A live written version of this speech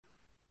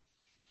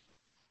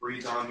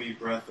Breathe on me,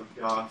 breath of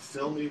God.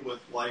 Fill me with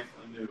life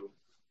anew,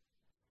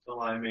 till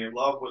I may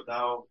love what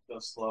thou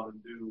dost love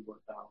and do what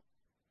thou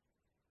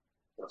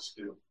dost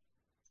do.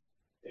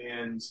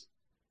 And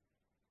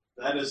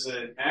that is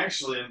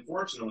actually,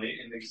 unfortunately,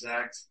 an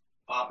exact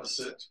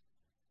opposite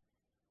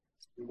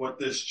to what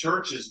this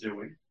church is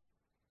doing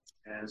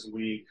as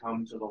we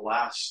come to the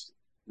last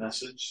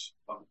message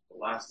of the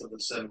last of the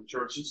seven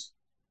churches,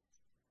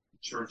 the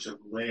Church of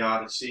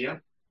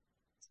Laodicea.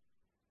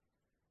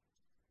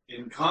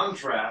 In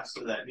contrast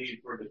to that need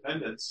for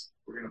dependence,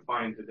 we're going to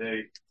find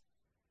today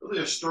really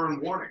a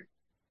stern warning.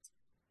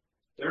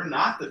 They're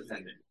not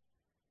dependent.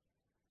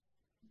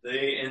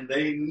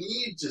 They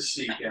need to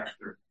seek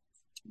after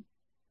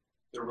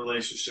their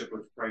relationship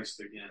with Christ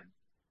again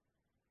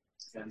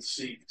and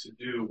seek to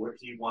do what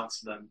he wants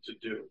them to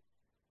do.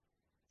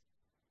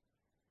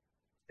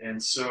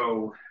 And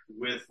so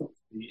with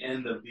the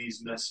end of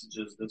these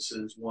messages, this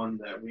is one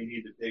that we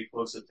need to pay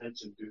close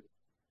attention to,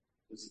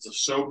 because it's a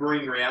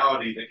sobering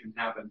reality that can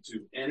happen to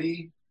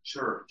any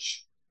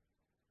church.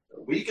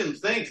 We can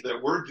think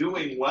that we're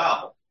doing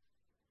well.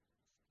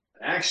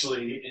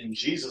 Actually, in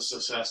Jesus'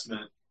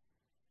 assessment,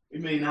 we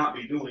may not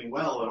be doing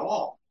well at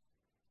all.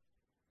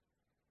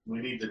 We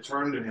need to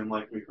turn to him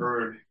like we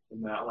heard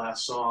in that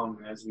last song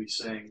as we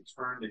sang,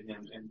 turn to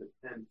him and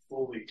depend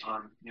fully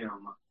on him.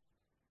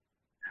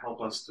 Help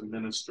us to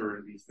minister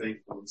and be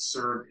faithful and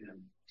serve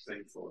him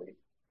faithfully.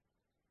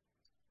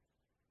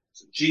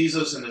 So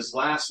Jesus in his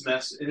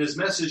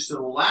message to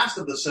the last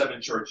of the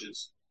seven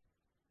churches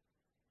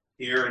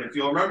here, and if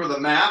you'll remember the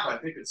map, I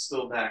think it's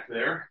still back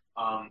there.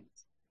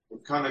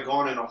 We've kind of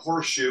gone in a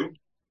horseshoe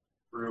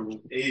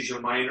through Asia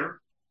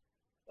Minor,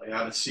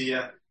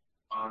 Laodicea,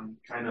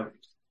 kind of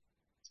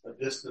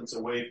a distance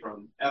away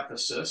from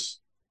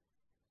Ephesus.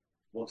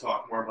 We'll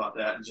talk more about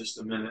that in just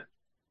a minute.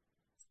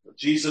 But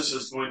Jesus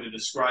is going to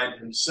describe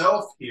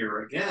himself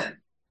here again.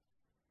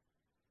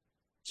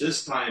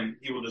 This time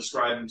he will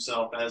describe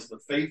himself as the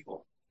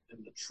faithful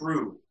and the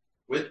true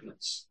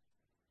witness.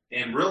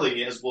 And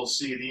really, as we'll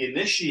see, the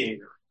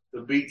initiator,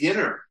 the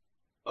beginner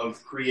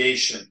of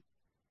creation,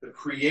 the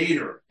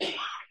creator.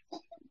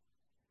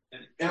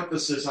 An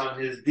emphasis on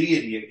his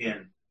deity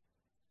again.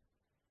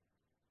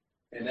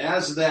 And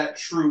as that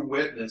true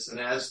witness and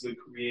as the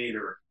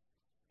creator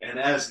and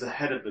as the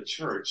head of the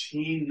church,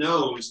 he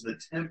knows the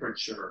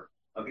temperature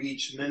of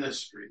each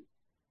ministry.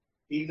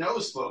 He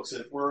knows, folks,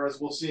 if we're, as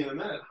we'll see in a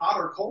minute, hot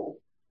or cold.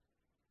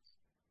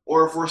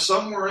 Or if we're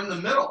somewhere in the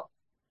middle.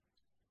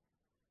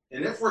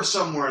 And if we're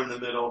somewhere in the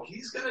middle,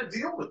 he's going to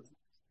deal with it.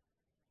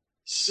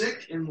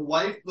 Sick and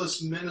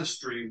lifeless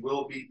ministry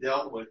will be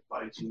dealt with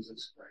by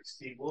Jesus Christ.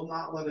 He will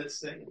not let it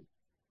stay.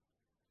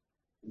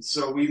 And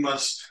so we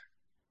must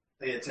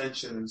pay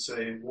attention and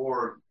say,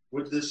 Lord,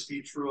 would this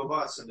be true of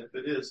us? And if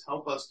it is,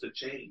 help us to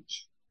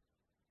change.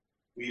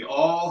 We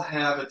all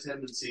have a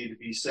tendency to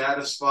be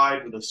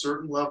satisfied with a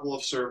certain level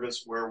of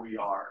service where we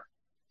are.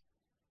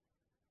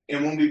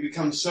 And when we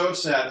become so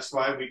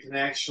satisfied, we can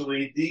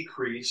actually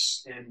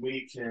decrease and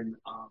we can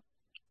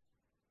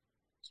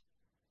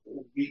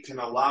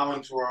allow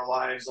into our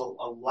lives a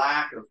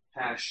lack of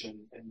passion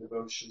and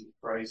devotion to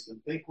Christ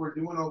and think we're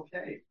doing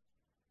okay.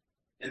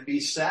 And be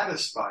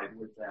satisfied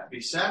with that. Be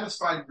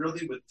satisfied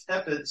really with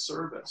tepid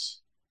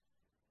service.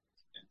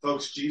 And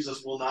folks,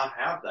 Jesus will not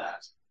have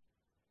that.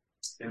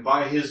 And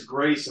by his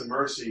grace and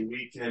mercy,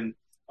 we can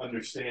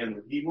understand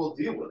that he will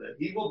deal with it.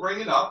 He will bring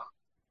it up.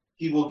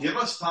 He will give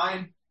us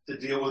time to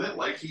deal with it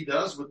like he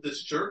does with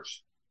this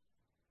church.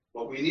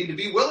 But we need to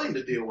be willing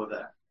to deal with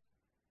that.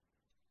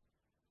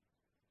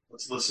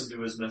 Let's listen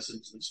to his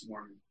message this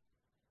morning.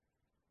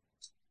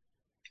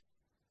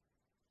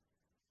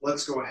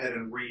 Let's go ahead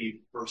and read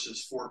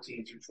verses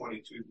 14 through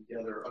 22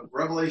 together of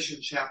Revelation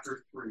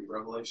chapter 3.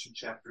 Revelation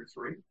chapter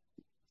 3,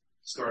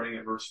 starting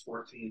at verse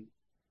 14.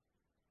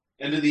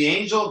 And to the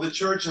angel of the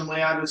church in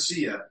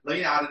Laodicea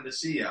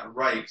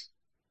write,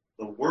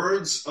 the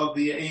words of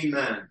the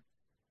Amen,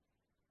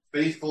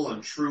 faithful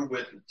and true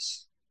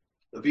witness,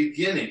 the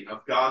beginning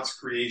of God's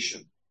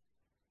creation.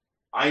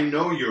 I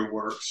know your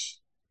works.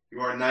 You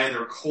are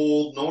neither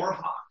cold nor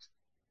hot.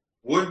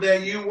 Would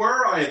that you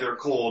were either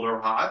cold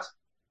or hot.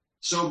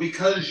 So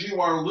because you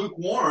are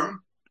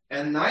lukewarm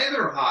and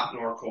neither hot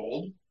nor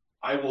cold,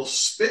 I will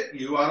spit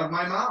you out of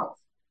my mouth.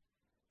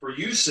 For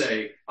you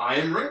say, I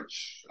am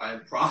rich, I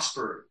am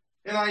prospered,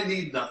 and I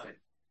need nothing.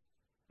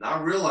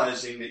 Not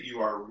realizing that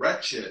you are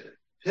wretched,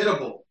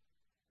 pitiable,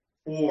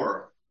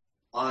 poor,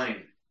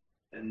 blind,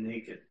 and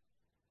naked.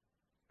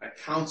 I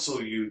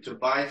counsel you to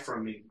buy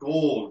from me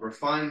gold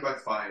refined by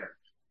fire,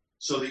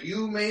 so that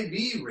you may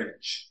be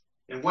rich,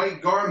 and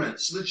white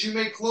garments, so that you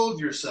may clothe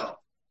yourself,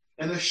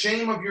 and the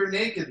shame of your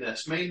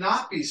nakedness may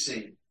not be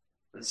seen,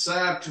 and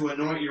salve to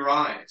anoint your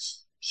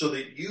eyes, so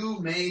that you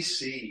may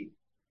see.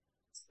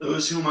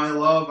 Those whom I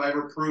love I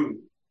reprove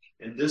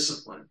and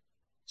discipline.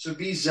 So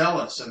be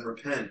zealous and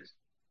repent.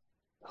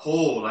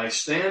 Behold, I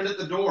stand at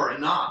the door and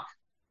knock.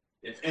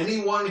 If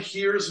anyone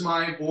hears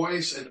my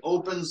voice and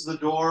opens the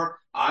door,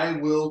 I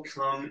will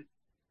come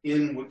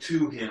in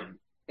to him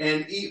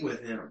and eat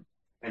with him,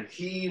 and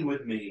he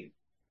with me.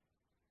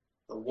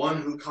 The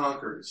one who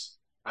conquers,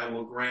 I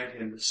will grant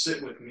him to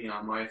sit with me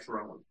on my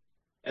throne,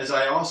 as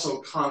I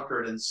also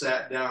conquered and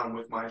sat down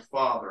with my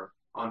Father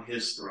on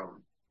his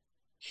throne.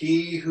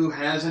 He who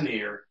has an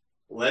ear,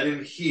 let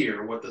him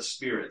hear what the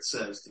Spirit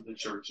says to the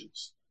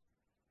churches.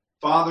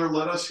 Father,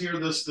 let us hear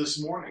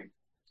this morning.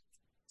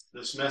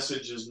 This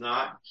message is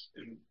not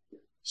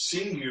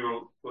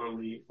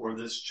singularly for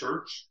this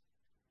church.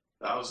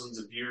 Thousands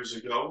of years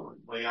ago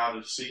in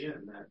Laodicea,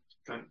 in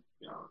that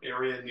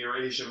area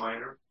near Asia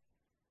Minor.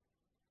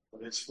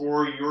 But it's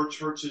for your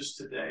churches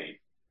today,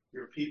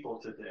 your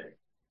people today,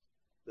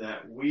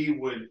 that we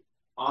would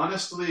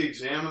honestly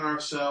examine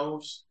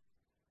ourselves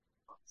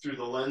through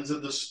the lens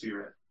of the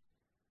Spirit,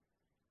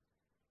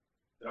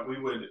 that we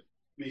would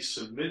be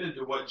submitted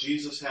to what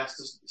Jesus has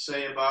to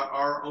say about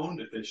our own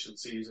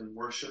deficiencies in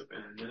worship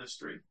and in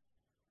ministry,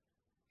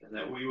 and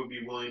that we would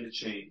be willing to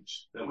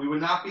change, that we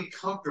would not be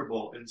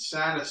comfortable and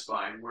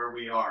satisfied where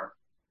we are,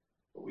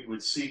 but we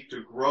would seek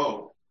to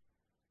grow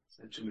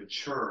and to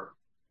mature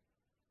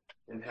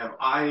and have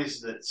eyes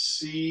that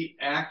see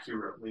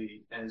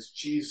accurately as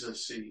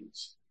Jesus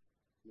sees,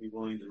 be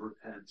willing to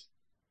repent.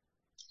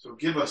 So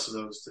give us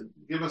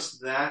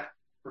that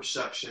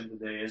perception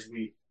today as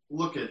we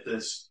look at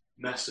this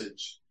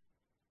message,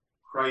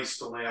 Christ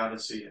to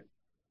Laodicea,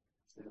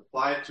 and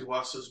apply it to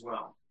us as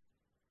well.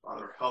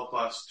 Father, help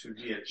us to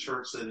be a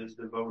church that is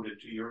devoted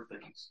to your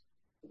things,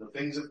 to the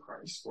things of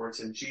Christ. For it's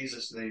in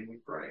Jesus' name we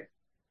pray.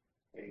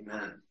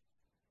 Amen.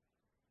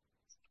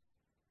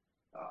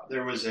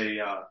 There was a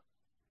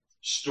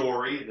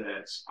story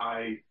that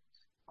I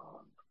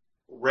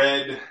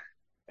read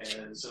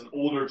as an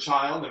older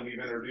child, and we've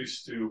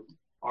introduced to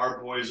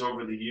our boys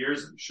over the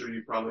years. I'm sure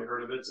you've probably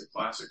heard of it. It's a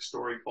classic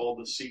story called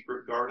The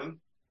Secret Garden.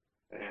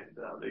 And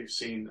they've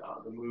seen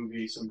the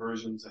movie, some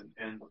versions,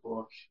 and the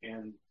book.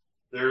 And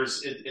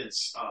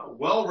it's a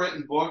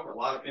well-written book, a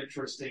lot of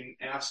interesting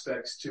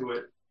aspects to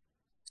it.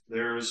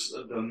 There's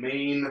the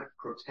main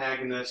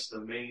protagonist,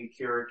 the main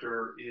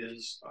character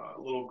is a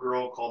little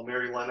girl called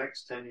Mary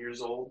Lennox, 10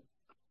 years old.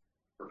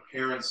 Her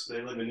parents,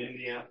 they live in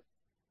India,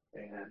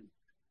 and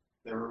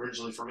they're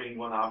originally from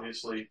England,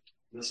 obviously.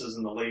 This is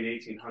in the late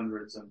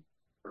 1800s, and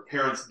her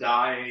parents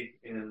die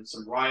in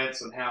some riots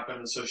that happen,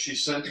 and so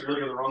she's sent to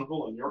live with her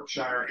uncle in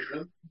Yorkshire,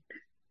 England.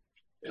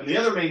 And the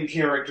other main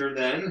character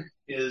then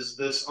is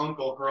this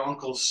uncle, her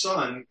uncle's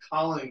son,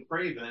 Colin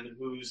Craven,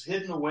 who's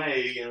hidden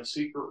away in a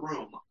secret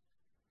room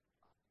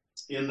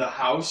in the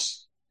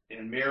house,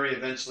 and Mary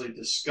eventually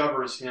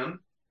discovers him,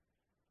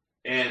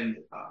 and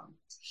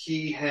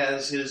he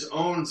has his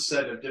own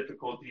set of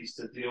difficulties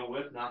to deal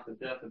with, not the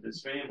death of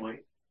his family,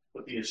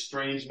 but the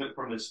estrangement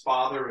from his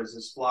father, as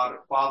his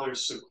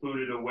father's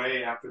secluded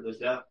away after the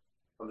death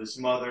of his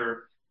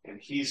mother, and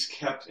he's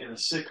kept in a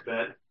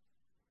sickbed,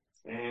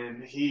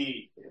 and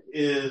he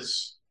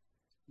has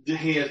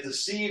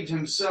deceived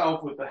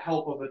himself with the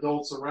help of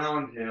adults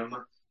around him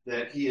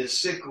that he is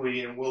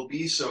sickly and will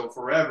be so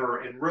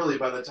forever. And really,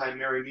 by the time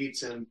Mary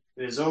meets him,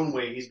 in his own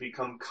way, he's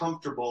become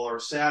comfortable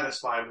or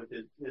satisfied with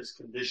his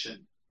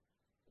condition.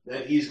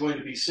 That he's going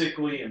to be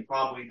sickly and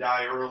probably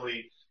die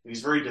early.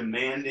 He's very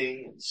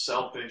demanding and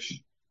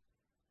selfish.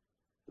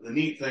 The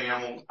neat thing,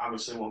 I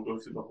won't go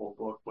through the whole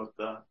book, but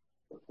the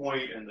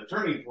point and the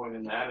turning point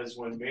in that is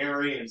when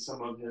Mary and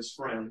some of his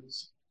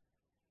friends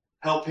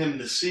help him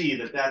to see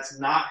that that's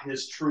not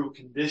his true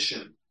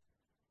condition.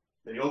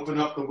 They open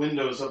up the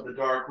windows of the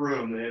dark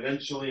room. They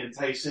eventually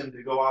entice him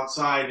to go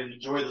outside and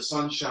enjoy the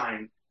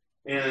sunshine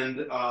and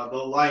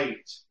the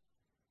light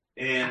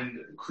and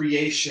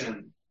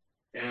creation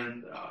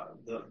and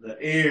the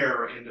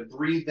air, and to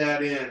breathe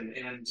that in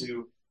and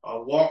to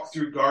walk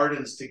through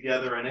gardens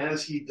together. And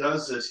as he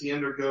does this, he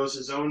undergoes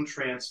his own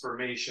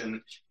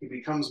transformation. He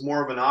becomes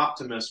more of an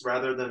optimist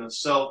rather than a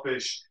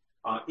selfish,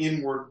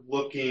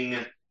 inward-looking,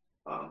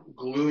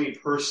 gloomy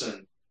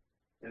person.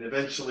 And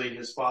eventually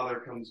his father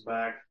comes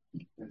back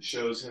and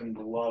shows him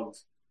the love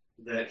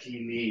that he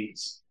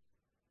needs.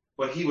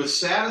 But he was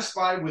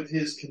satisfied with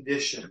his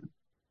condition.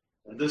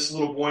 And this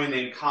little boy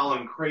named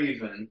Colin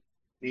Craven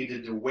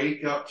needed to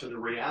wake up to the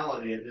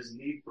reality of his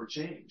need for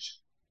change.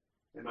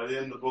 And by the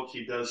end of the book,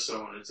 he does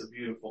so, and it's a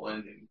beautiful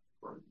ending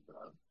for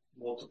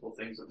multiple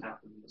things that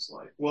happen in his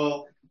life.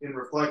 Well, in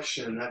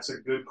reflection, that's a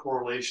good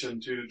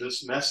correlation to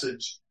this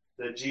message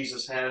that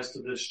Jesus has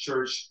to this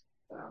church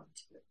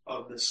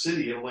of the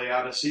city of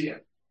Laodicea.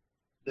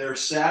 They're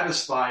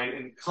satisfied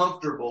and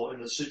comfortable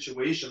in the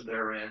situation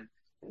they're in,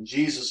 and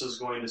Jesus is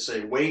going to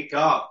say, wake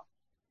up.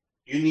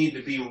 You need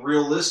to be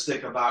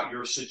realistic about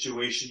your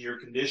situation, your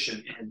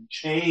condition, and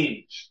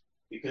change,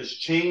 because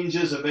change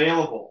is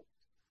available.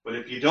 But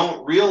if you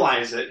don't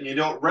realize it and you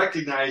don't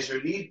recognize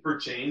your need for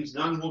change,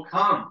 none will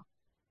come.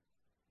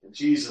 And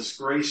Jesus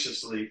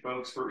graciously,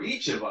 folks, for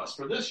each of us,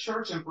 for this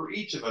church and for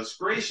each of us,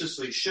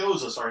 graciously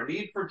shows us our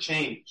need for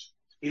change.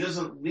 He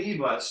doesn't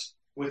leave us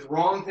with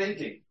wrong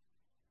thinking.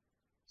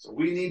 So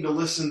we need to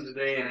listen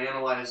today and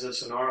analyze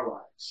this in our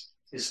lives.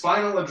 His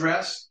final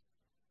address,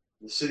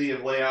 the city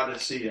of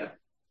Laodicea.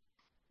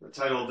 The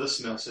title of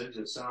this message,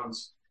 it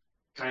sounds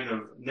kind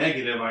of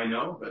negative, I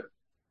know, but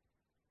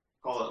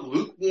call it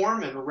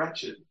lukewarm and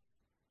wretched,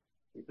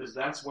 because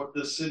that's what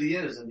this city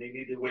is, and they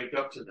need to wake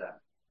up to that.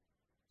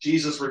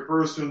 Jesus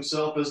refers to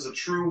himself as the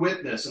true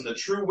witness, and the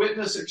true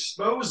witness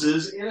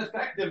exposes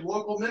ineffective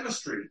local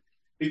ministry,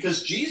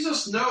 because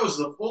Jesus knows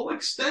the full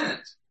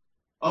extent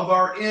of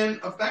our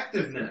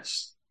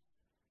ineffectiveness.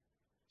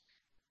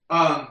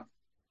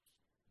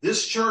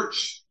 This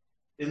church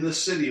in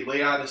this city,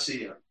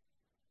 Laodicea,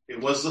 it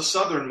was the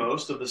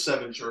southernmost of the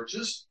 7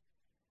 churches,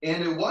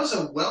 and it was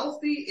a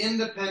wealthy,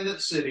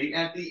 independent city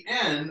at the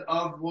end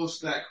of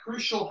that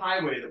crucial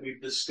highway that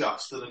we've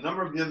discussed that a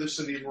number of the other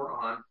cities were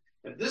on,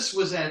 and this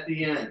was at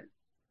the end.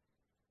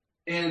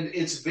 And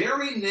its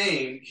very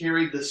name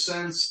carried the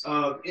sense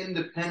of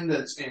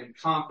independence and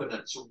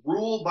confidence.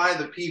 Ruled by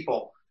the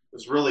people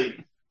was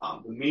really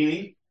the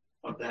meaning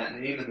of that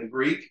name in the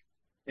Greek.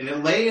 And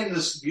it lay in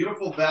this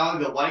beautiful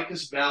valley, the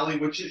Lycus Valley,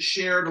 which it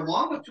shared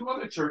along with 2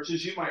 other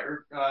churches. You might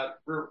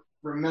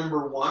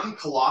remember one,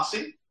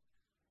 Colossae,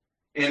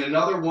 and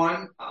another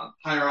one,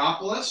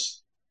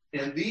 Hierapolis.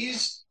 And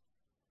these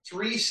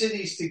 3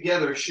 cities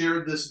together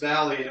shared this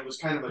valley, and it was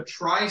kind of a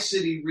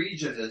tri-city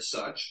region as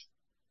such.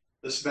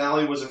 This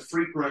valley was a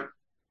frequent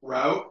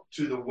route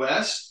to the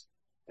west,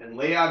 and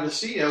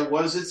Laodicea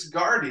was its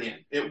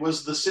guardian. It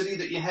was the city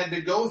that you had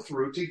to go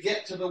through to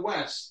get to the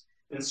west.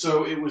 And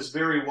so it was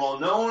very well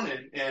known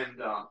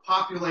and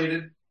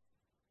populated.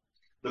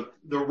 The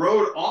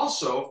road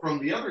also from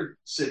the other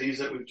cities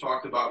that we've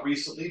talked about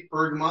recently,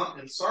 Pergamum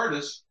and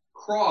Sardis,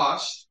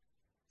 crossed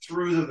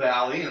through the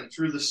valley and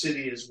through the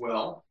city as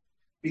well.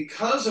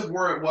 Because of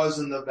where it was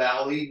in the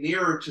valley,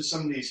 nearer to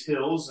some of these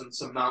hills and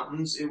some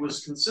mountains, it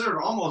was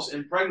considered almost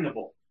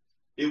impregnable.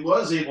 It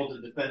was able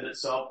to defend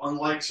itself,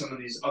 unlike some of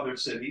these other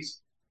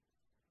cities.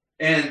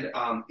 And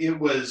it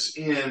was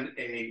in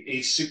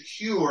a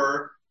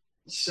secure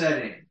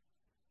setting.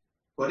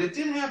 But it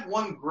did have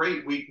one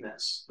great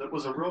weakness that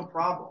was a real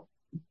problem.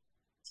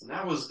 And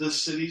that was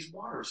this city's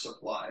water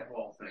supply, of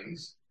all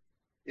things.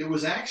 It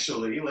was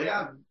actually,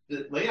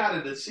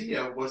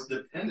 Laodicea was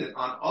dependent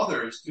on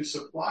others to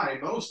supply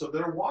most of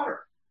their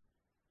water.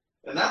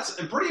 And that's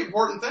a pretty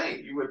important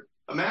thing, you would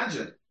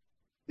imagine.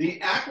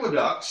 The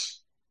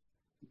aqueducts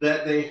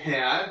that they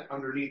had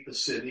underneath the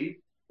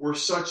city were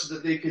such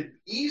that they could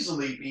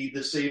easily be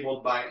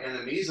disabled by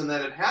enemies, and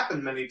that had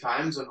happened many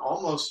times, and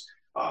almost,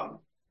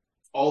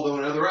 although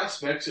in other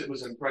aspects it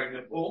was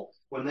impregnable,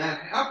 when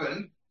that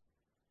happened,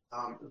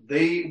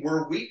 they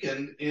were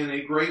weakened in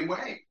a great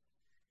way.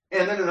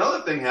 And then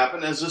another thing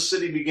happened as this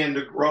city began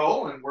to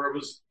grow and where it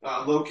was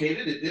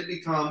located, it did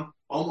become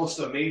almost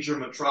a major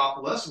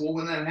metropolis. Well,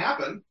 when that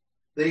happened,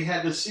 they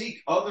had to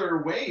seek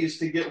other ways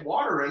to get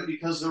water in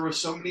because there were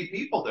so many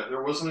people there.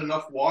 There wasn't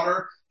enough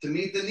water to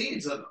meet the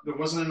needs. There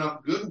wasn't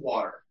enough good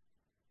water.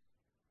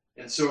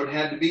 And so it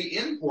had to be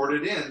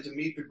imported in to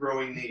meet the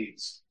growing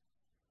needs.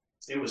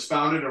 It was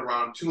founded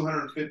around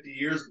 250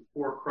 years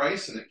before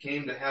Christ, and it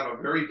came to have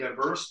a very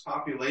diverse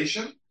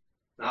population,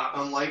 not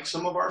unlike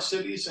some of our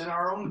cities in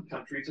our own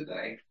country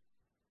today.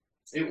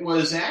 It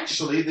was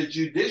actually the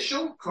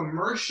judicial,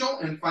 commercial,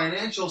 and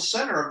financial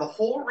center of the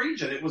whole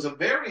region. It was a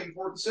very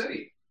important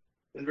city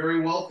and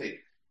very wealthy,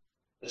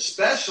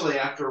 especially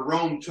after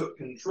Rome took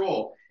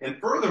control. And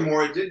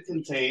furthermore, it did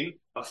contain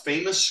a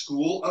famous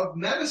school of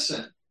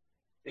medicine.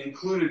 It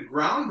included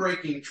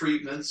groundbreaking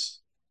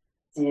treatments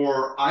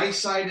for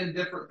eyesight and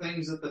different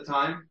things at the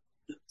time.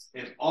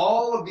 And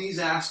all of these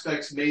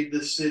aspects made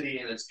this city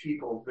and its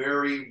people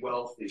very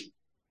wealthy.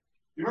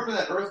 You remember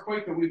that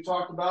earthquake that we've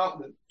talked about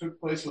that took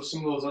place with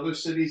some of those other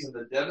cities and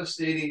the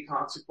devastating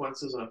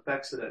consequences and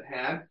effects that it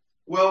had?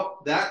 Well,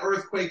 that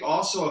earthquake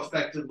also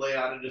affected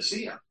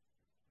Laodicea.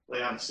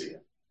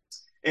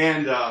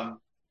 And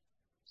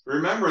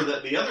remember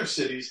that the other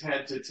cities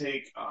had to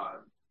take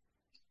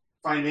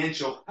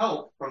financial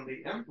help from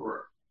the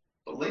emperor.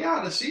 But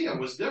Laodicea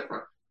was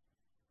different.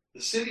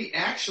 The city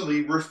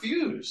actually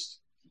refused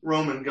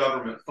Roman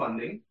government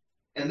funding,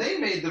 and they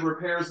made the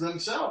repairs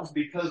themselves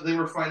because they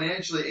were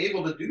financially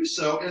able to do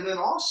so, and then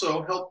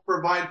also help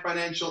provide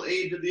financial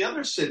aid to the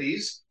other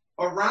cities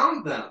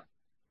around them.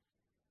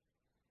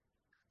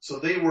 So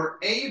they were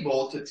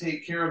able to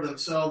take care of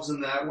themselves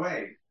in that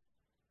way.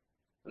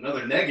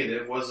 Another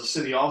negative was the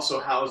city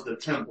also housed a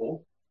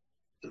temple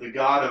to the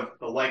god of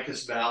the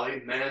Lycus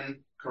Valley,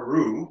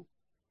 Men-Karu.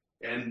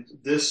 And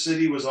this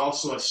city was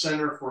also a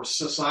center for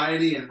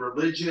society and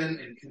religion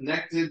and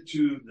connected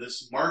to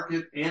this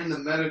market and the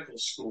medical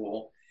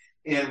school.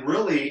 And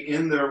really,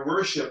 in their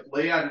worship,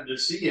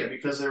 Laodicea,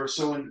 because they were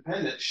so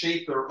independent,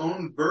 shaped their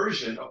own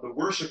version of the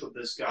worship of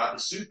this god to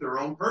suit their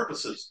own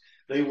purposes.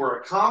 They were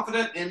a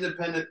confident,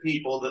 independent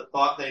people that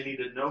thought they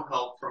needed no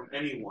help from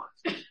anyone.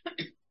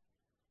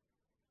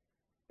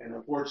 And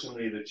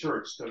unfortunately, the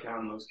church took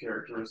on those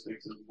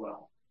characteristics as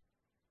well.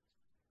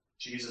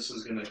 Jesus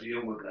is going to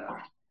deal with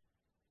that.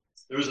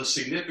 There was a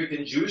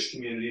significant Jewish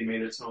community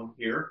made its home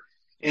here.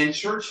 And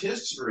church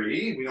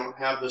history, we don't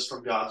have this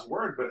from God's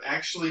word, but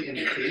actually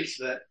indicates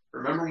that,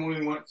 remember when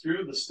we went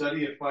through the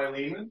study of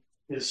Philemon,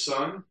 his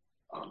son,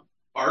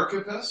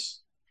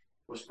 Archippus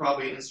was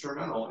probably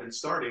instrumental in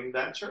starting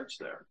that church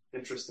there,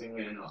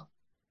 interestingly enough.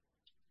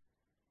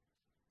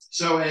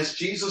 So as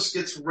Jesus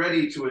gets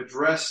ready to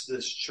address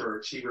this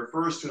church, he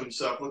refers to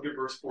himself, look at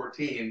verse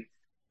 14,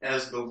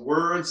 as the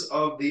words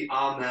of the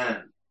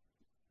Amen,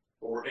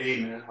 or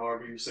Amen,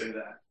 however you say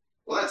that.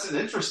 Well, that's an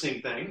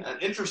interesting thing, an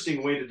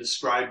interesting way to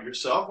describe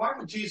yourself. Why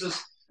would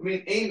Jesus,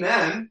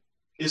 Amen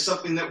is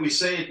something that we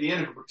say at the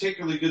end of a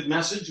particularly good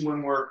message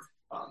when we're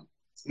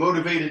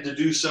motivated to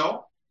do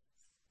so.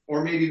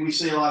 Or maybe we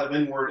say a lot of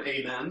inward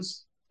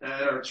amens.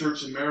 At our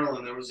church in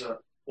Maryland, there was an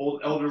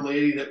old elder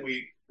lady that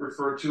we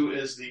refer to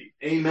as the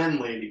Amen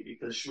lady,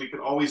 because we could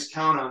always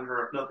count on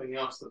her, if nothing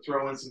else, to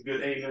throw in some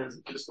good amens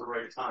at just the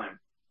right time.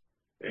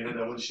 And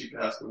then when she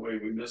passed away,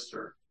 we missed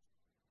her.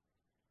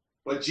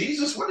 But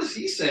Jesus, what is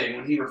he saying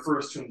when he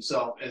refers to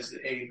himself as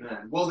the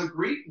Amen? Well, the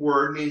Greek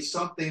word means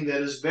something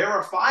that is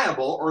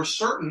verifiable or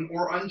certain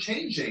or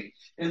unchanging.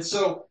 And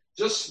so,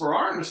 just for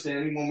our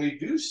understanding, when we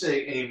do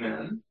say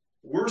Amen,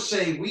 we're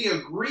saying we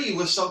agree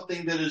with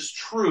something that is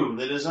true,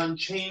 that is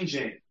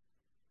unchanging.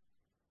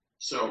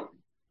 So,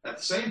 at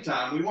the same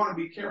time, we want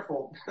to be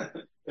careful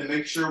and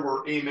make sure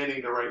we're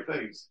amening the right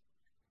things.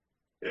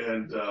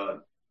 And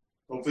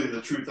hopefully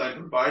the truth I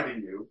provide to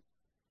you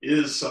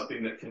is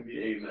something that can be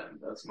amen.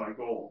 That's my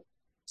goal.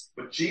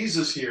 But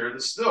Jesus here,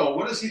 still,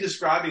 what is he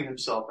describing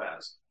himself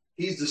as?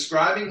 He's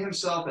describing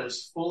himself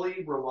as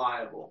fully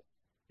reliable.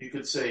 You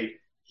could say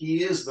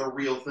he is the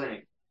real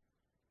thing.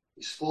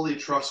 He's fully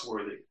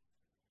trustworthy.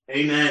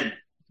 Amen.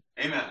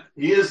 Amen.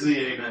 He is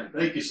the amen.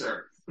 Thank you,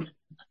 sir.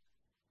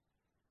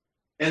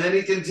 And then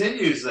he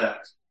continues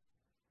that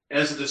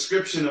as a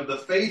description of the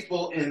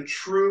faithful and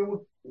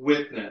true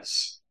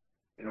witness.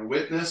 And a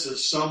witness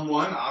is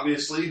someone,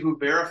 obviously, who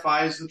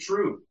verifies the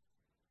truth.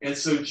 And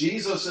so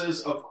Jesus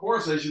is, of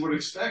course, as you would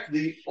expect,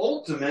 the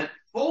ultimate,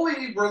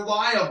 fully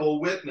reliable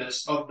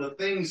witness of the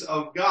things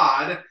of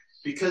God,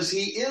 because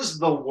he is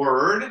the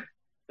Word,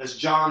 as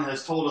John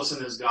has told us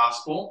in his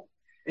gospel,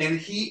 and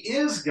he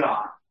is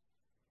God.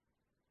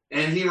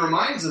 And he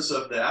reminds us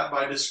of that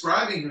by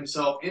describing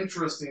himself,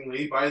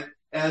 interestingly,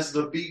 as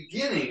the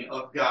beginning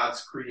of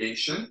God's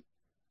creation.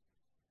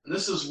 And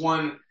this is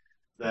one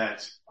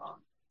that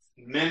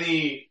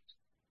many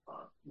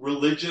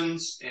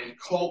religions and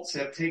cults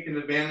have taken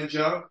advantage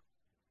of.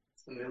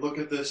 And they look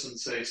at this and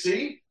say,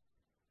 see,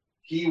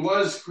 he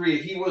was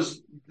created. He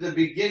was the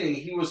beginning.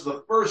 He was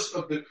the first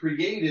of the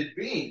created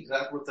beings.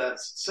 That's what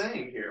that's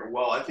saying here.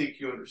 Well, I think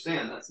you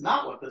understand that's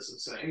not what this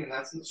is saying, and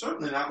that's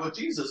certainly not what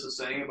Jesus is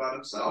saying about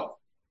himself.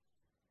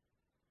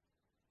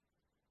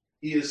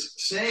 He is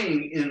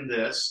saying in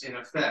this, in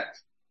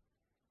effect,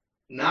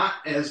 not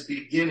as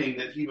beginning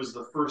that he was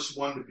the first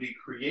one to be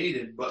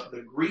created, but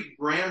the Greek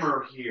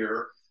grammar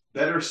here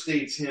better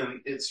states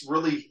him. It's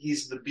really,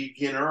 he's the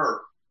beginner.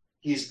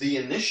 He's the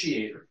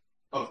initiator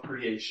of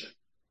creation.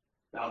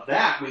 Now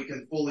that we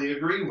can fully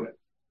agree with.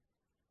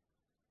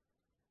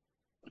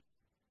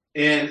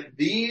 And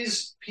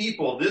these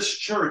people, this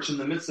church in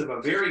the midst of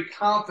a very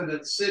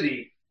confident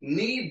city,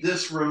 need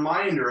this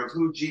reminder of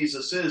who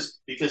Jesus is,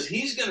 because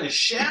he's going to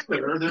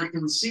shatter their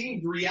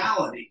conceived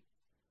reality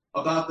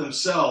about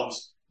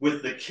themselves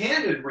with the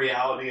candid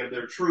reality of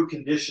their true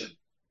condition.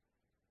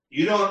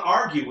 You don't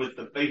argue with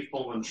the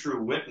faithful and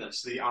true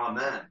witness, the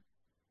Amen,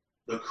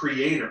 the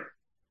Creator.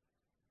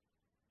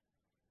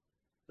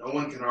 No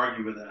one can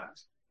argue with that.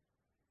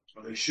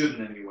 Or they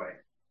shouldn't anyway.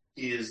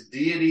 He is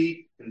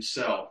deity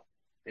himself,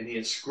 and he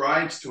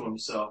ascribes to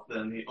himself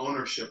then the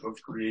ownership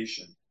of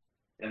creation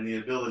and the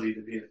ability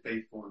to be a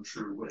faithful and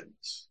true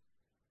witness.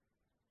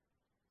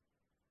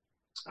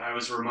 I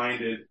was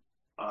reminded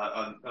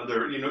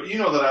you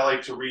know that I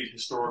like to read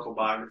historical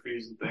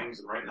biographies and things,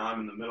 and right now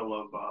I'm in the middle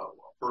of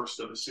first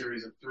of a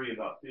series of 3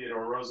 about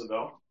Theodore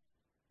Roosevelt,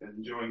 and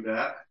enjoying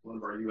that, one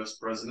of our U.S.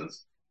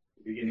 presidents,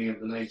 at the beginning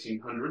of the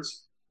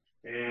 1900s,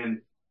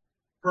 and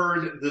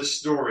heard this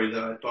story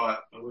that I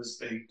thought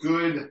was a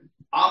good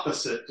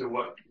opposite to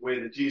what way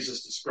that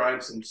Jesus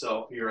describes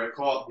himself here. I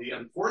call it the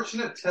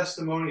unfortunate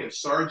testimony of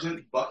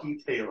Sergeant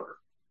Bucky Taylor.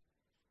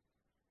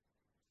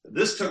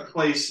 This took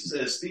place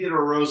as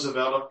Theodore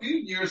Roosevelt, a few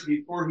years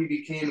before he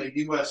became a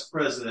U.S.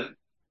 president,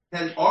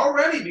 had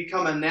already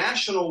become a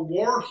national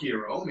war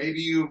hero.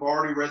 Maybe you've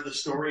already read the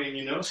story and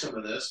you know some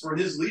of this, for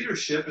his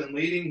leadership in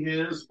leading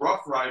his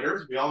Rough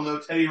Riders, we all know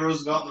Teddy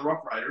Roosevelt and the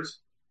Rough Riders,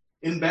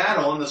 in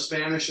battle in the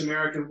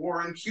Spanish-American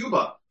War in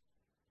Cuba.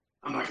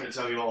 I'm not going to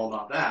tell you all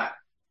about that.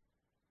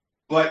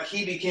 But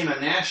he became a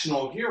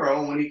national hero,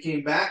 and when he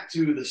came back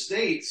to the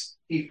States,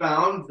 he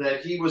found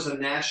that he was a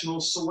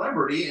national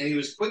celebrity, and he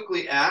was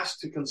quickly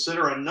asked to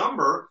consider a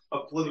number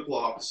of political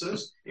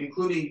offices,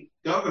 including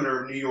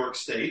governor of New York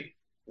State.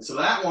 And so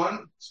that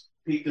one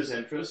piqued his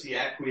interest. He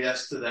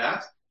acquiesced to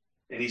that,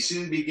 and he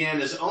soon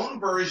began his own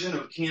version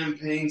of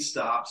campaign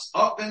stops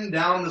up and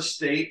down the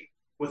state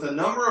with a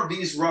number of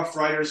these Rough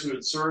Riders who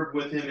had served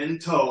with him in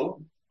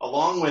tow,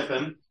 along with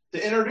him,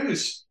 to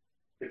introduce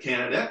the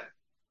candidate.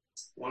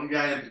 One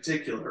guy in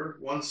particular,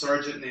 one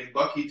sergeant named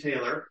Bucky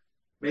Taylor,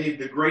 made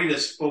the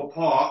greatest faux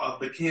pas of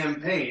the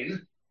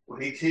campaign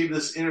when he gave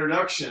this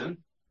introduction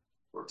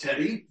for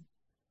Teddy,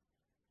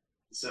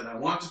 he said, I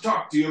want to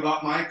talk to you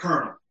about my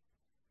colonel.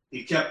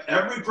 He kept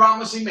every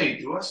promise he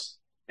made to us,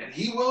 and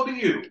he will to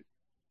you.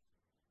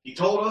 He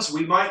told us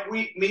we might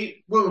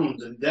meet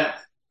wounds and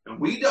death, and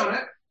we done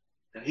it,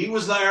 and he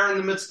was there in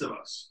the midst of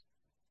us.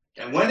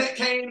 And when it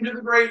came to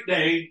the great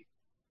day,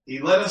 he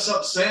led us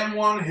up San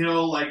Juan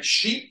Hill like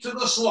sheep to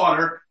the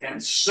slaughter,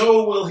 and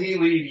so will he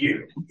lead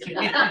you.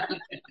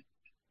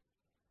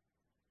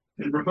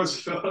 And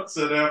Roosevelt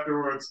said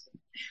afterwards,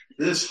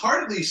 this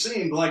hardly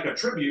seemed like a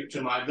tribute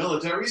to my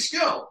military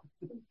skill,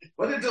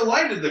 but it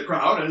delighted the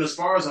crowd, and as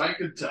far as I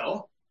could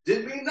tell,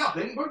 did me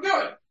nothing but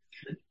good.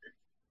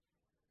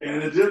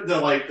 And it did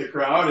delight the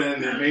crowd,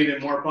 and it made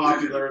it more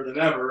popular than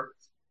ever.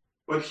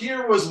 But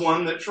here was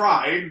one that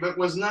tried, but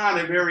was not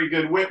a very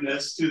good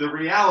witness to the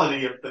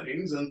reality of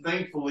things. And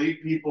thankfully,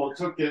 people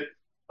took it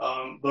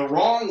the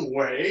wrong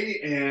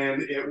way,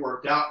 and it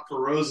worked out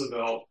for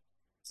Roosevelt.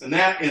 In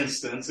that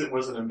instance, it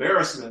was an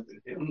embarrassment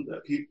to him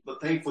that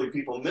thankfully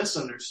people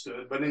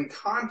misunderstood. But in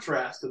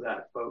contrast to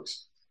that,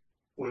 folks,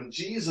 when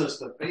Jesus,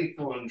 the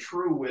faithful and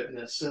true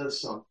witness,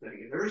 says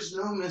something, there's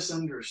no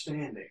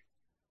misunderstanding.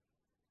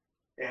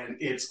 And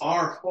it's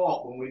our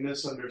fault when we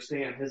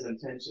misunderstand his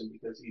intention,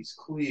 because he's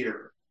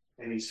clear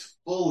and he's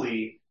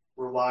fully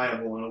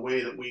reliable in a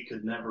way that we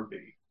could never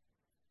be.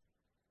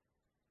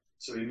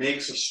 So he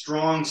makes a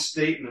strong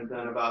statement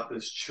then about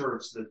this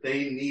church that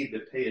they need to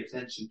pay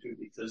attention to,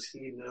 because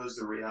he knows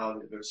the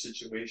reality of their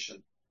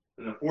situation.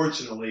 And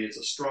unfortunately, it's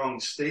a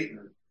strong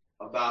statement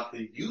about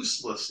the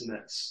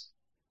uselessness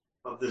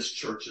of this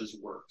church's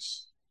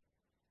works.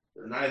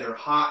 They're neither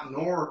hot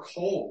nor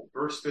cold.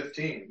 Verse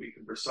 15, we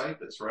can recite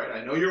this, right?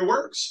 I know your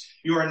works.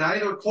 You are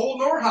neither cold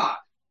nor hot.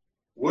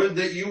 Would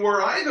that you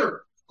were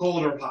either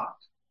cold or hot.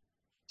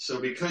 So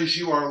because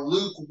you are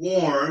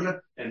lukewarm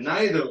and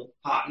neither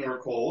hot nor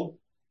cold,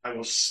 I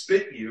will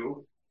spit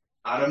you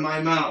out of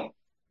my mouth.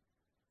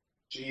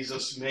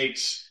 Jesus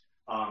makes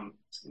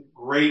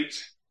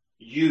great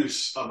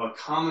use of a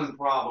common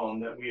problem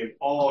that we have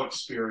all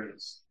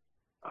experienced.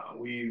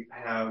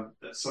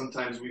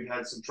 Sometimes we've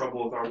had some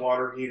trouble with our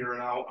water heater,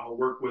 and I'll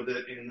work with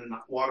it, and then the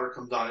water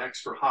comes on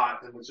extra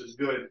hot, which is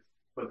good.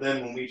 But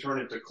then when we turn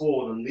it to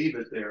cold and leave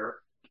it there,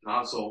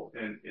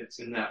 and it's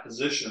in that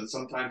position,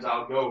 sometimes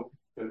I'll go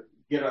to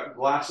get a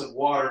glass of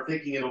water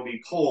thinking it'll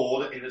be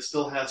cold, and it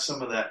still has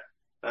some of that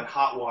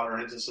hot water,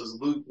 and it just says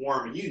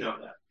lukewarm, and you know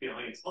that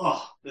feeling.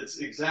 It's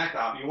exact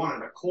opposite. You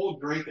wanted a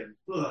cold drink, and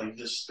you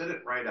just spit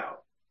it right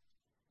out.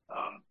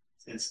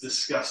 It's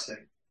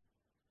disgusting.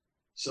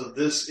 So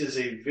this is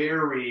a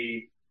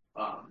very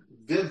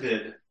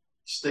vivid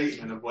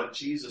statement of what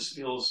Jesus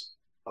feels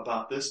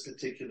about this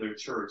particular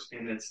church,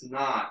 and it's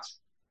not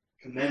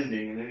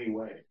commending in any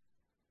way.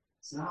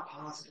 It's not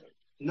positive.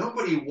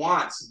 Nobody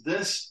wants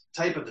this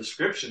type of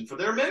description for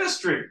their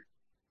ministry.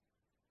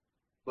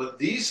 But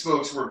these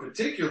folks were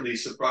particularly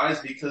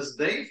surprised because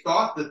they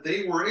thought that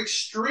they were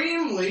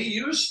extremely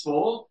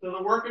useful to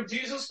the work of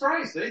Jesus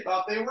Christ. They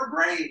thought they were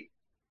great.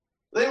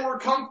 They were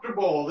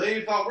comfortable.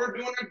 They thought, we're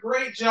doing a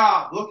great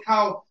job. Look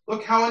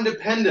how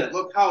independent.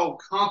 Look how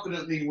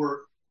confidently we're.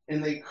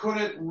 And they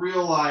couldn't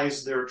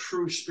realize their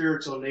true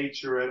spiritual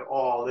nature at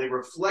all. They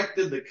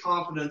reflected the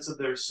confidence of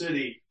their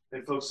city.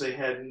 And folks, they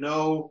had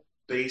no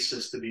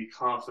basis to be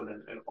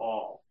confident at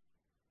all.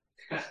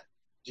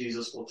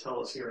 Jesus will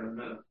tell us here in a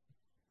minute.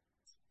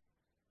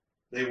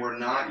 They were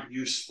not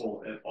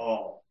useful at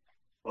all,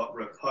 but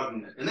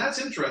repugnant. And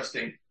that's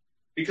interesting.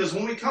 Because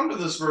when we come to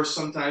this verse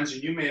sometimes,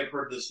 and you may have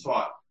heard this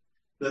taught,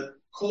 that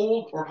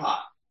cold or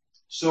hot.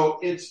 So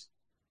it's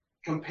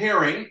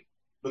comparing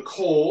the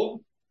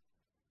cold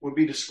would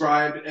be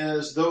described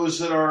as those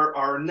that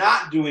are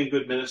not doing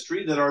good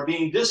ministry, that are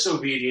being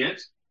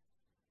disobedient,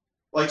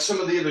 like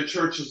some of the other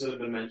churches that have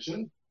been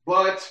mentioned,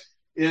 but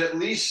at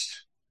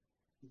least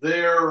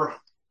they're,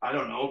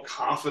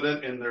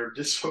 confident in their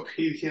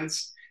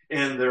disobedience,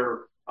 and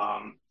they're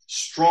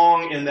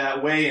strong in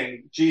that way,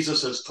 and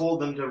Jesus has told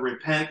them to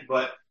repent,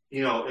 but,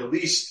 at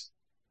least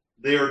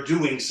they're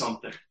doing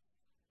something.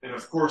 And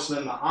of course,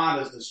 then the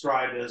hot is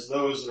described as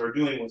those that are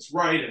doing what's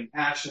right and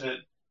passionate.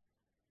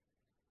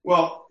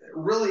 Well,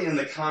 really in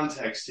the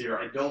context here,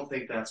 I don't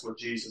think that's what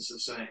Jesus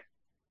is saying.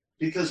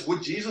 Because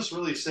would Jesus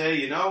really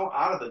say,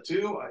 out of the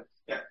two,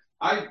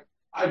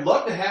 I'd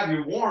love to have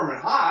you warm and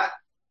hot,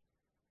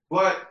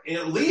 but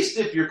at least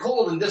if you're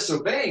cold and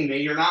disobeying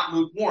me, you're not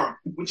lukewarm.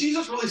 Would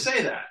Jesus really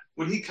say that?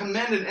 Would he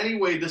commend in any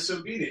way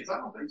disobedience? I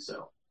don't think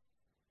so.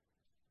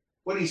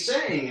 What he's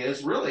saying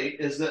is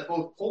that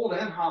both cold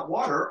and hot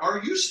water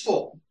are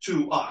useful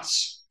to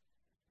us.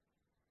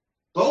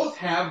 Both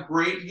have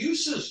great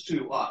uses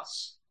to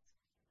us.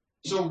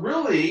 So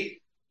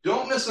really,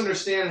 don't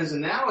misunderstand his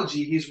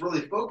analogy. He's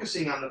really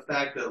focusing on the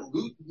fact that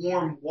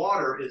lukewarm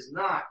water is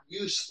not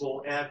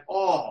useful at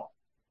all.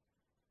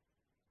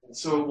 And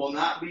so it will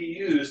not be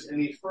used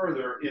any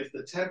further if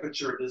the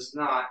temperature does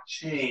not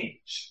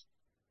change.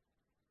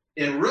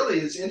 And really,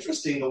 it's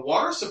interesting. The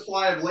water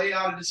supply of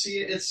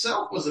Laodicea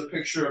itself was a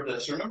picture of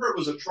this. Remember, it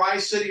was a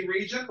tri-city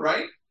region,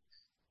 right?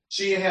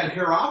 She had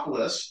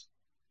Hierapolis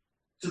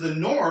to the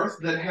north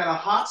that had a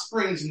hot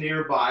springs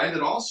nearby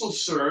that also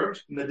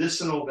served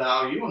medicinal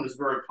value and was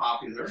very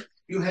popular.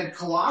 You had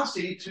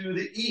Colossae to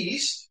the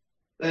east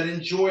that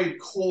enjoyed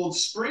cold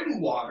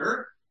spring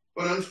water.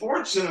 But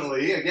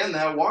unfortunately, again,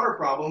 that water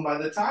problem, by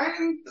the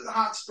time the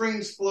hot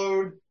springs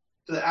flowed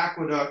to the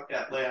aqueduct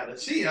at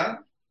Laodicea,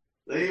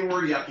 they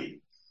were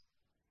yucky,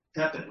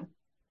 tepid,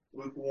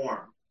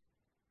 lukewarm.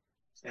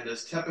 And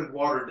as tepid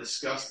water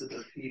disgusted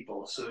the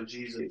people, so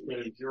Jesus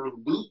said, your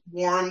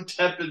lukewarm,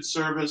 tepid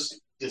service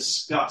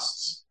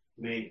disgusts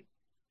me.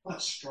 What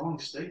a strong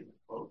statement,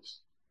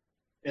 folks.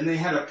 And they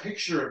had a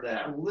picture of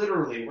that,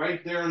 literally,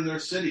 right there in their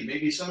city.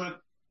 Maybe some of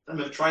them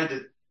have tried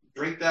to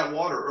drink that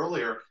water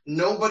earlier.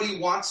 Nobody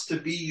wants to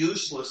be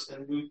useless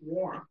and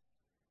lukewarm.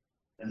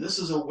 And this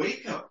is a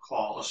wake-up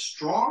call, a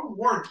strong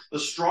word, the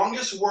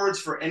strongest words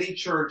for any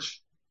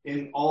church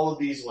in all of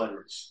these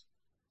letters.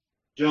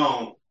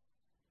 Don't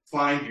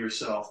find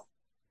yourself,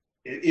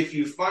 if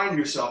you find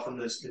yourself in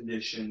this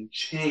condition,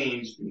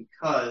 change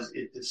because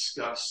it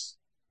disgusts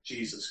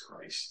Jesus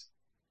Christ.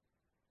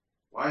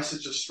 Why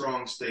such a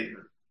strong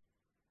statement?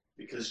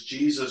 Because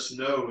Jesus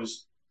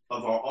knows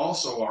of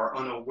our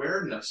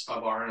unawareness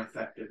of our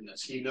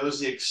ineffectiveness. He knows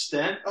the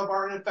extent of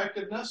our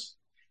ineffectiveness,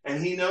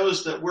 and he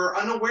knows that we're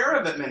unaware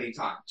of it many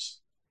times.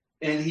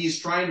 And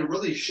he's trying to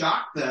really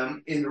shock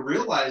them into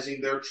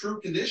realizing their true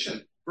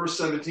condition. Verse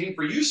 17,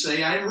 for you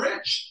say, I am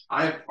rich,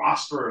 I have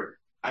prospered,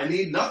 I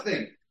need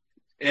nothing.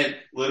 And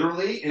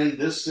literally in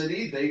this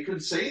city, they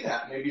could say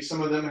that. Maybe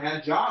some of them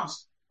had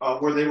jobs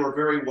where they were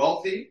very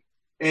wealthy,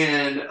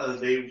 and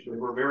they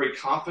were very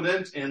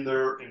confident in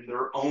their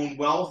own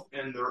wealth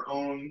and their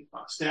own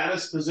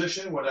status,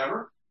 position,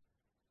 whatever.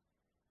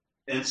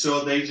 And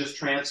so they just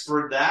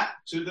transferred that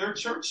to their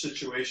church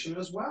situation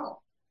as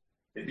well.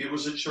 Maybe it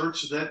was a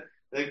church that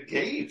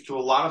gave to a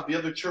lot of the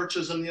other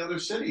churches in the other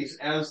cities,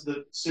 as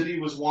the city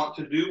was wont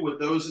to do with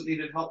those that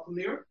needed help from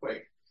the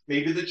earthquake.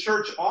 Maybe the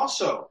church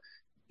also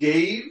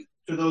gave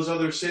to those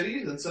other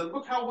cities and said,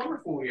 look how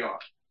wonderful we are,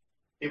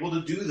 able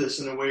to do this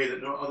in a way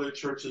that no other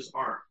churches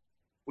aren't.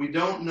 We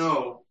don't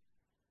know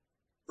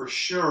for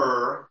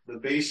sure the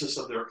basis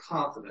of their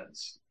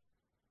confidence,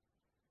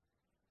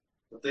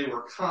 but they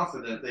were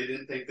confident. They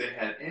didn't think they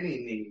had any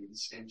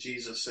needs. And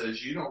Jesus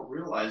says, you don't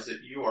realize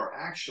that you are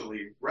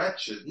actually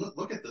wretched.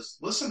 Look at this.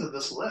 Listen to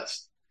this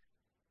list.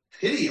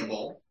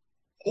 Pitiable,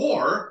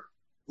 poor,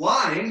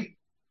 blind,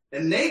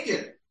 and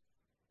naked.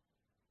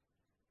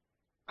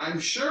 I'm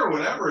sure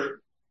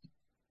whatever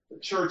the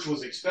church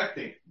was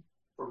expecting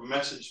from a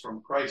message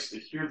from Christ to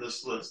hear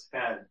this list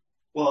had,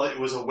 well, it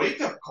was a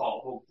wake-up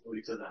call,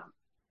 hopefully, to them.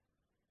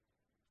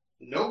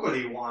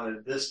 Nobody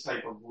wanted this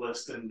type of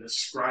list in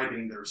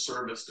describing their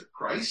service to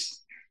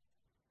Christ.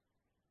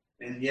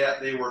 And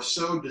yet they were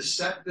so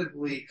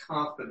deceptively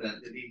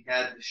confident that he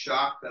had to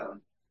shock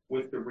them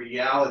with the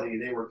reality.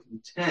 They were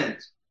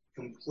content,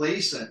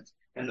 complacent,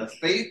 and the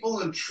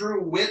faithful and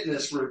true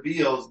witness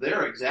reveals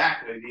they're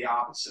exactly the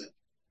opposite.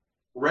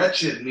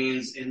 Wretched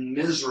means in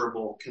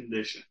miserable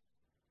condition.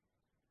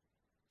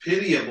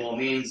 Pitiable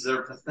means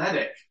they're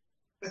pathetic.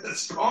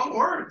 Strong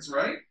words,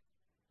 right?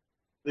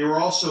 They were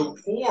also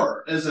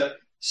poor. As a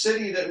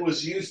city that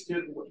was used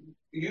to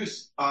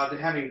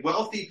having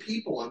wealthy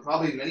people, and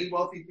probably many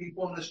wealthy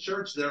people in this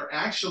church, they're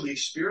actually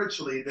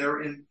spiritually,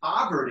 they're in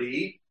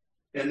poverty.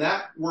 And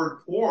that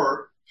word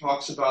poor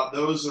talks about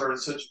those that are in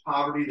such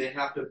poverty they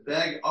have to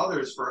beg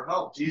others for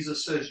help.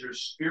 Jesus says you're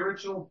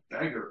spiritual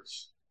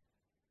beggars.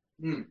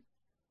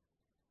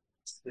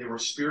 They were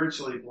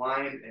spiritually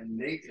blind and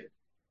naked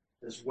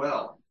as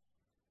well.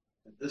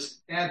 And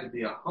this had to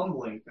be a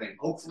humbling thing.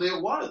 Hopefully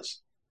it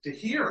was, to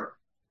hear.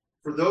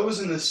 For those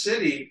in the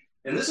city,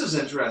 and this is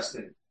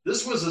interesting,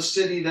 this was a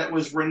city that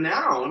was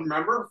renowned,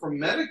 remember,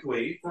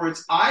 medically, for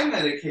its eye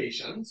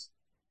medications,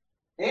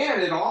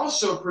 and it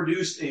also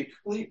produced a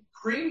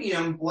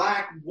premium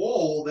black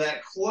wool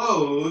that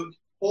clothed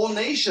whole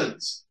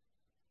nations.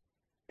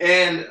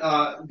 And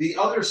the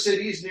other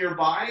cities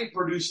nearby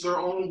produced their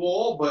own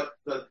wool, but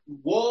the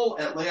wool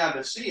at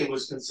Laodicea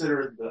was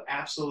considered the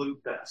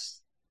absolute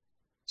best.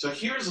 So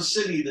here's a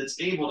city that's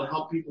able to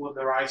help people with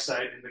their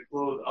eyesight and to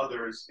clothe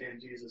others. And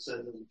Jesus says,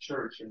 as a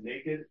church, you're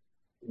naked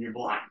and you're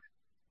blind.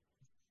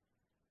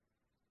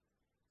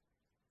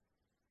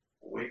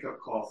 A wake-up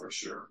call for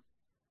sure.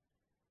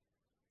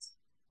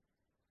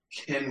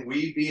 Can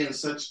we be in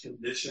such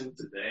condition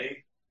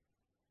today?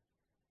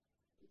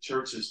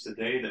 Churches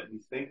today that we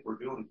think we're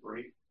doing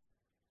great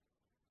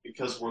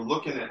because we're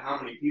looking at how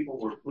many people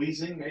we're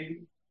pleasing,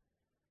 maybe.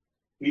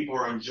 People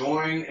are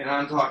enjoying, and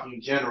I'm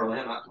talking generally,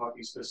 I'm not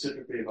talking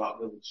specifically about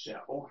Village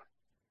Chapel,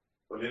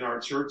 but in our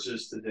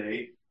churches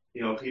today,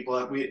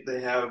 people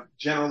they have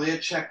generally a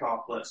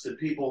checkoff list. Did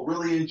people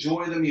really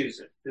enjoy the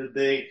music?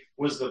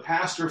 Was the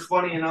pastor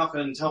funny enough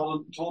and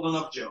told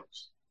enough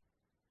jokes?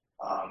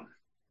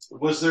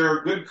 Was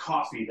there good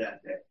coffee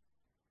that day?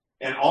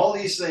 And all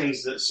these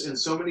things that in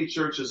so many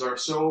churches are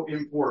so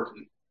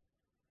important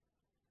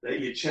that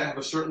you have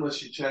a certain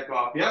list you check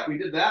off. Yep, we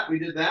did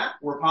that.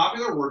 We're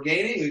popular. We're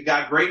gaining. We've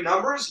got great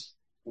numbers.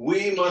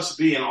 we must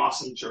be an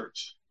awesome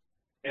church.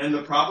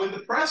 And probably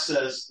the press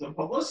says, the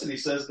publicity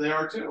says they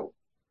are too.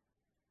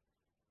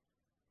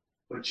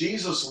 But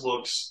Jesus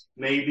looks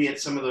maybe at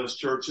some of those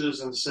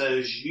churches and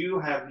says, you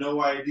have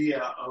no idea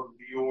of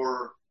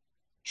your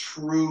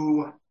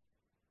true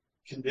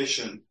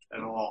condition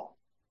at all.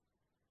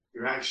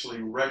 You're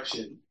actually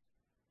wretched,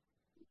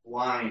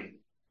 blind,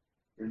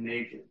 you're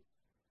naked.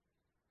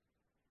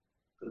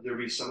 Could there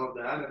be some of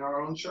that in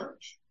our own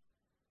church?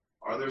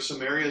 Are there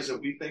some areas that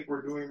we think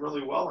we're doing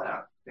really well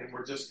at and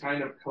we're just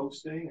kind of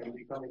coasting and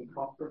becoming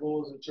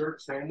comfortable as a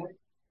church family?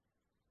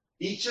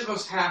 Each of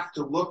us have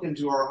to look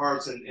into our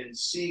hearts and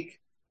seek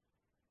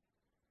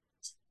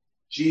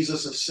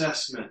Jesus'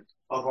 assessment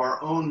of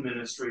our own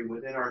ministry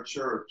within our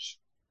church.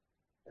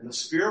 And the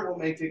Spirit will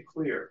make it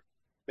clear.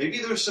 Maybe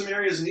there's some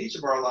areas in each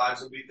of our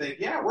lives that we think,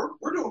 yeah,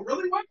 we're doing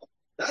really well.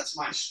 That's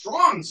my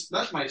strength.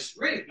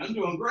 I'm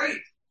doing great.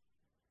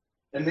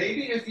 And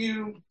maybe if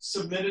you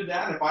submitted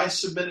that, if I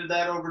submitted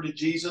that over to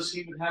Jesus,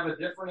 he would have a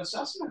different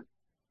assessment.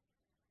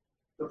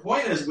 The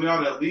point is, we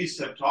ought to at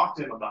least have talked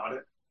to him about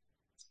it.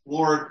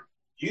 Lord,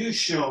 you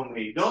show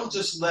me. Don't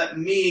just let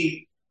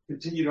me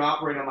continue to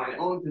operate on my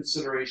own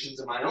considerations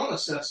and my own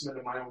assessment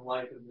of my own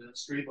life and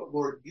ministry, but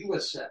Lord, you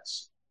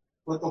assess.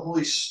 Let the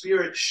Holy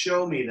Spirit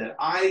show me that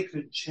I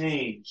could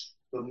change.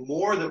 The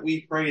more that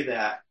we pray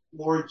that,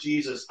 Lord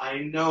Jesus, I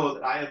know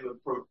that I have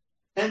a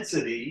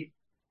propensity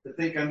to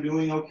think I'm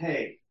doing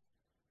okay.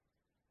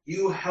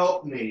 You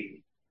help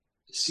me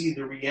to see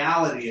the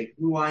reality of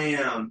who I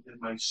am in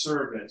my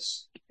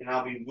service, and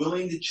I'll be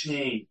willing to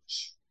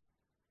change.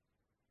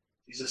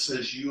 Jesus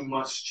says you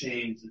must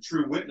change. The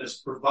true witness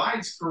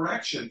provides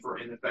correction for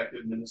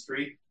ineffective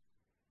ministry.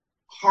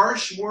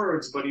 Harsh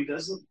words, but he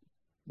doesn't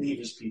leave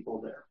his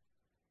people there.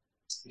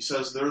 He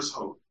says there's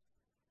hope.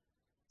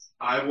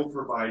 I will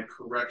provide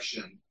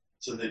correction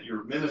so that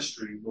your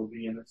ministry will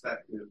be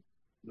ineffective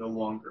no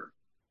longer.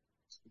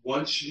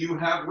 Once you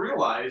have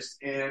realized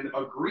and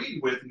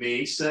agreed with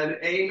me, said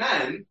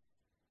amen,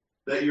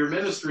 that your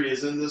ministry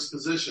is in this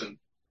position,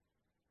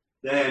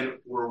 then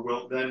we're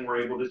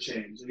able to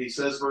change. And he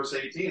says, verse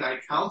 18, I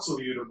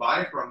counsel you to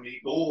buy from me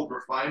gold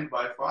refined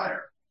by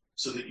fire,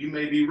 so that you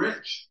may be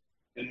rich,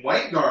 and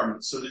white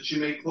garments, so that you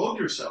may clothe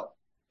yourself,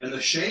 and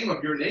the shame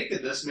of your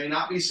nakedness may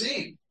not be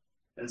seen,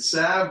 and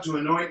salve to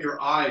anoint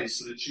your eyes,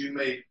 so that you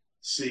may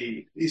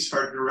see. These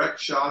are direct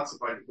shots,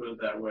 if I can put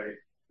it that way,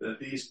 that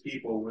these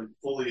people would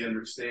fully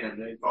understand.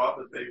 They thought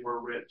that they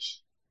were rich.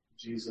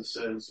 Jesus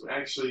says,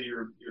 actually,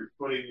 you're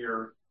putting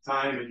your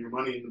time and your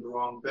money into the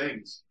wrong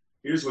things.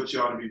 Here's what you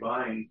ought to be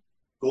buying.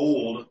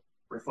 Gold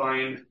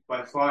refined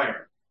by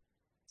fire.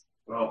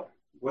 Well,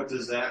 what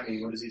does that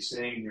mean? What is he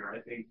saying here?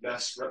 I think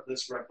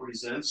this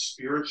represents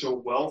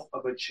spiritual wealth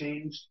of a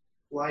changed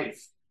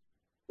life.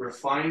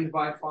 Refined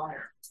by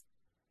fire.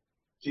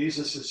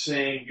 Jesus is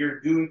saying you're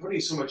putting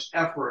so much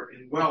effort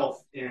and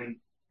wealth in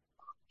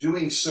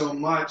doing so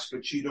much,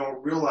 but you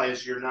don't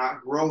realize you're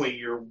not growing.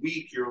 You're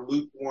weak. You're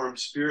lukewarm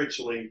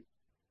spiritually.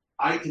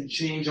 I can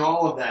change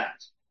all of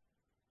that.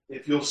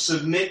 If you'll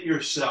submit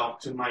yourself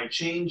to my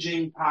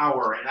changing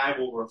power, and I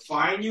will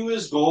refine you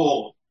as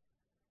gold,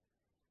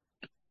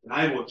 and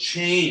I will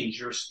change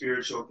your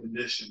spiritual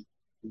condition.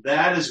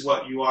 That is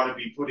what you ought to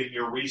be putting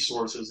your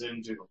resources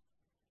into.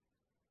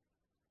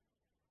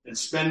 And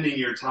spending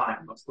your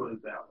time, let's put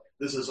it that way.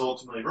 This is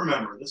ultimately,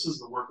 remember, this is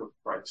the work of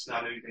Christ,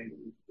 not anything that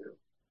we can do.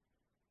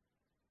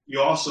 You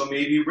also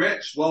may be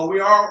rich. Well, we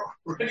are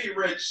already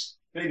rich,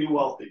 maybe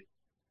wealthy.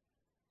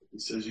 He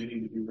says you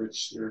need to be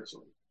rich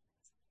spiritually.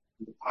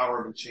 The power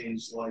of a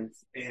changed life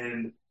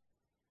and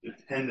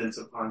dependence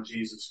upon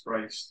Jesus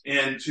Christ.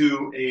 And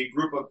to a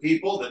group of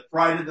people that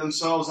prided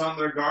themselves on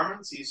their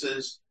garments, he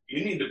says,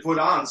 you need to put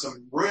on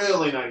some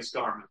really nice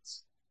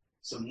garments,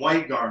 some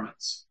white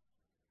garments.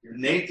 You're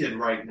naked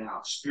right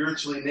now,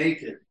 spiritually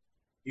naked.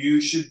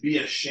 You should be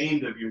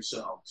ashamed of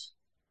yourselves.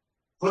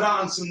 Put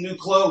on some new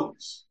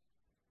clothes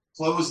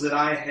that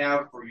I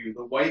have for you,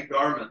 the white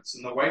garments.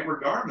 And the white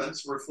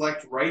garments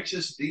reflect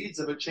righteous deeds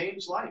of a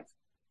changed life.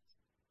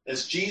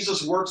 As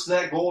Jesus works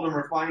that gold and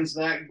refines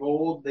that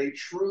gold, they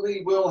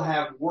truly will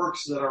have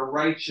works that are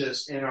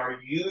righteous and are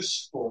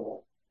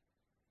useful.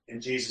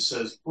 And Jesus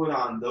says, put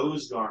on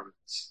those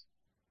garments.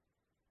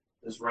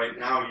 Because right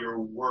now your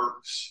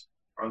works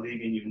are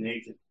leaving you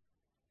naked.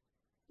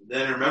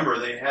 Then remember,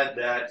 they had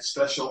that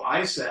special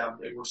eye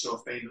salve they were so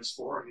famous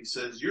for. And he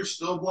says, you're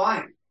still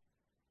blind.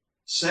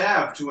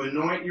 Salve to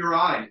anoint your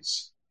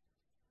eyes.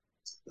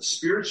 The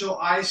spiritual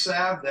eye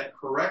salve that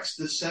corrects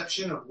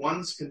deception of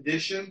one's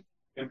condition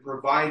and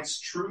provides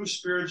true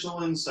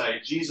spiritual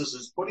insight. Jesus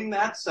is putting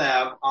that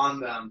salve on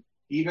them,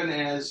 even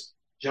as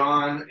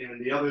John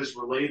and the others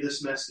relay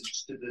this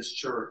message to this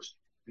church.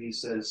 And he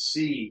says,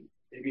 see,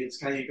 maybe it's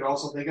kind of, you could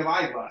also think of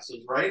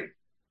eyeglasses, right?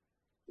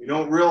 We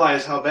don't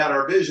realize how bad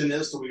our vision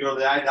is till we go to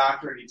the eye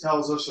doctor and he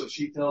tells us, or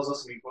she tells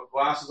us, and we put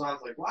glasses on.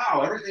 It's like,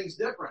 wow, everything's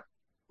different.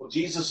 Well,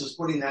 Jesus is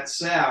putting that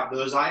salve,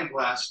 those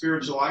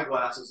spiritual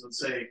eyeglasses, and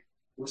say,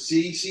 well,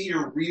 see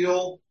your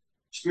real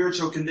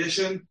spiritual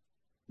condition?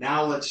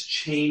 Now let's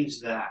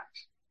change that.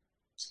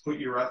 Put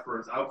your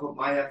efforts. I'll put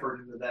my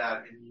effort into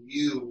that, and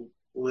you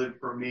live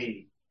for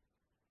me.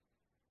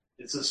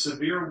 It's a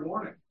severe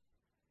warning.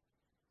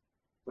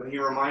 But he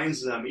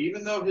reminds them,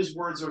 even though his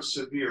words are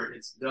severe,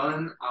 it's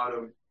done out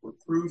of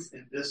reproof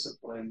and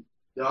discipline,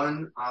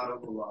 done out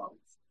of love.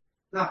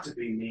 Not to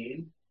be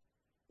mean.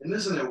 And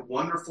isn't it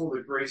wonderful,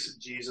 the grace of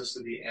Jesus,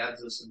 that he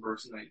adds this in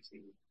verse 19?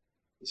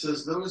 He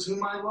says, those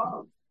whom I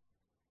love,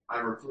 I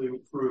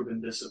reprove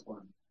and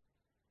discipline.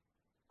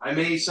 I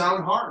may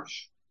sound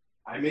harsh.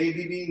 I may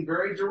be being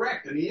very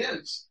direct, and he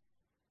is.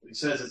 But he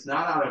says it's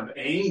not out of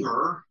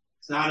anger.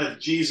 It's not of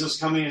Jesus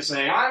coming and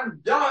saying,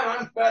 I'm done,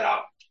 I'm fed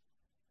up.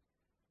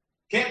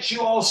 Can't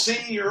you all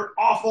see your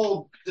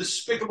awful,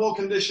 despicable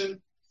condition?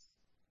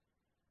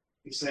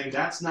 He's saying,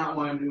 that's not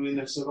why I'm doing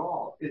this at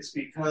all. It's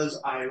because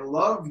I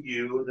love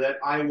you that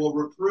I will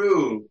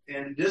reprove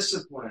and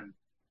discipline.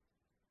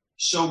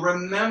 So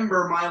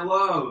remember my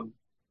love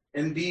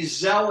and be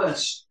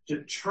zealous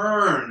to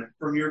turn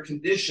from your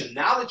condition.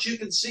 Now that you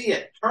can see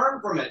it,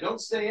 turn from it.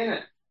 Don't stay in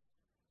it.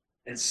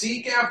 And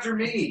seek after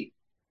me.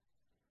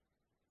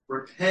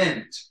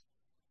 Repent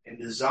and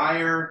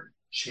desire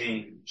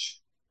change.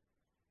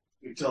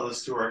 We tell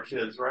this to our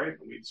kids, right?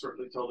 We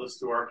certainly tell this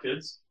to our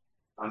kids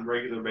on a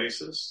regular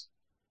basis.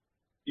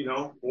 You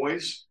know,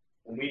 boys,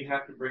 when we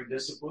have to bring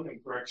discipline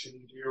and correction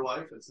into your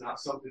life, it's not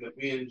something that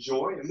we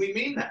enjoy, and we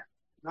mean that.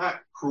 Not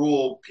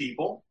cruel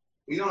people.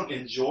 We don't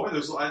enjoy.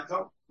 I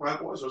tell my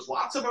boys, there's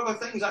lots of other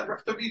things I'd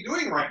rather be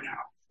doing right now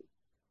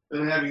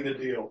than having to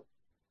deal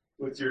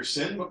with your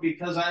sin. But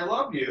because I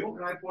love you,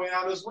 and I point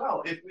out as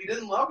well, if we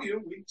didn't love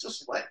you, we'd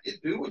just let you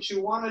do what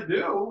you want to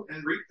do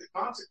and reap the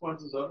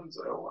consequences of it and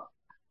say, oh, well.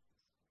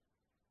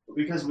 But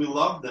because we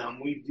love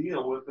them, we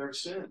deal with their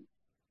sin.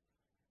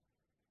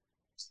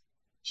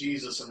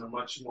 Jesus, in a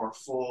much more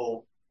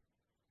full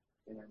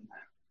and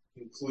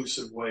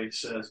inclusive way,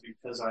 says,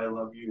 because I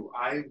love you,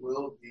 I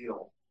will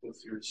deal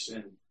with your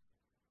sin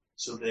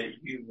so that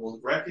you will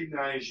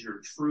recognize your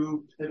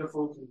true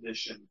pitiful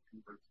condition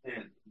and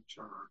repent and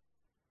turn.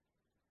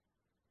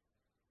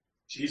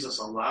 Jesus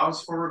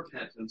allows for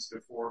repentance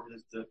before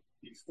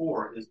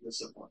his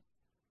discipline,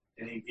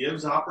 and he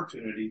gives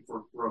opportunity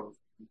for growth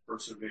and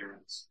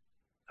perseverance.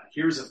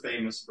 Here's a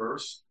famous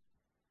verse.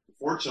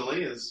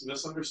 Unfortunately, is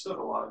misunderstood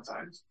a lot of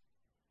times.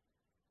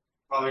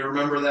 Probably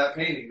remember that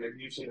painting. Maybe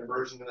you've seen a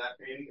version of that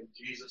painting of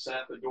Jesus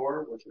at the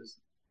door with his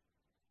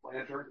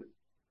lantern.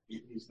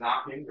 He's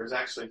knocking. There's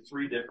actually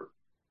 3 different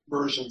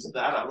versions of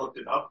that. I looked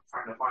it up,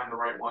 trying to find the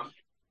right one,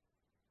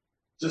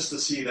 just to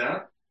see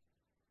that.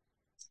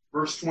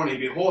 Verse 20,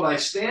 behold, I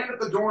stand at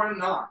the door and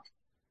knock.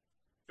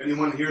 If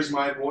anyone hears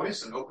my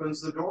voice and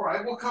opens the door,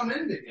 I will come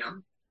into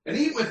him and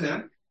eat with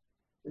him,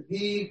 and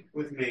he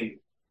with me.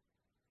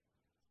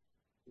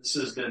 This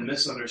has been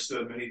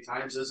misunderstood many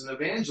times as an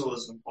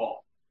evangelism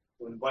call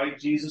to invite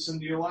Jesus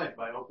into your life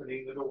by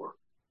opening the door.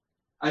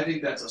 I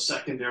think that's a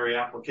secondary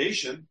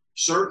application.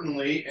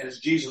 Certainly, as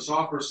Jesus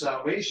offers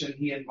salvation,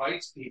 he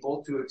invites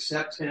people to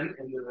accept him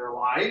into their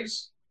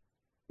lives.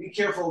 Be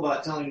careful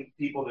about telling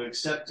people to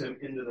accept him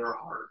into their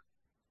heart,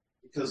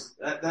 because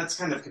that's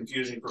kind of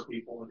confusing for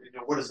people. You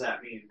know, what does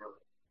that mean, really?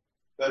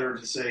 Better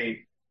to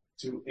say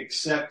to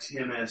accept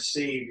him as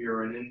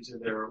Savior and into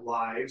their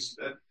lives.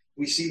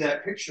 We see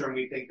that picture and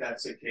we think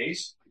that's the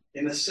case.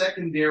 In a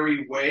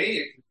secondary way,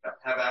 it can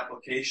have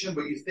application,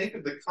 but you think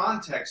of the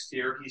context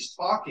here. He's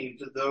talking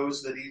to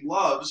those that he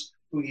loves,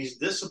 who he's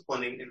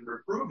disciplining and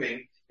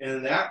reproving. And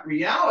in that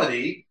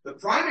reality, the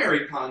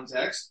primary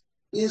context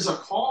is a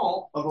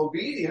call of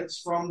obedience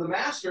from the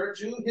master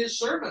to his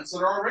servants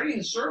that are already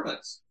his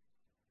servants,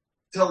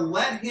 to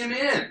let him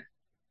in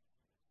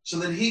so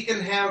that he can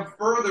have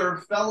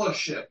further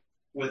fellowship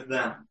with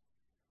them.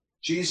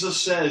 Jesus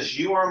says,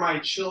 you are my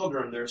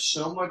children. There's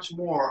so much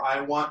more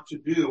I want to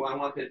do. I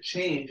want to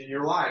change in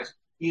your lives.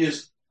 He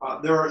is.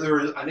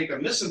 There is, I think, a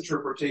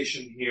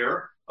misinterpretation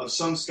here of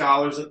some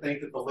scholars that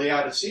think that the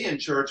Laodicean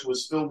church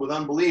was filled with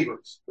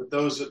unbelievers, with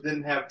those that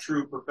didn't have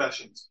true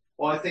professions.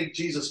 Well, I think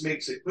Jesus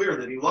makes it clear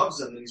that he loves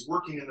them, that he's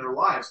working in their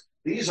lives.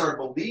 These are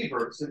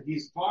believers that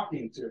he's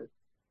talking to.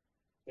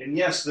 And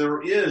yes,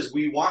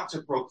 we want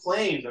to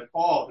proclaim the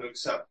call to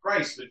accept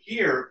Christ, but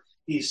here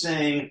he's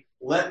saying,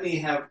 let me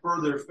have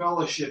further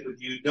fellowship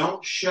with you.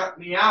 Don't shut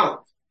me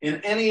out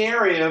in any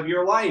area of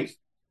your life.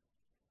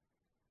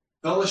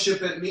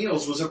 Fellowship at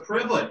meals was a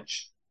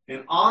privilege,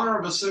 an honor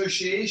of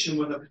association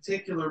with a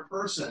particular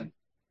person.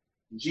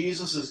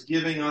 Jesus is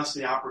giving us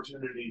the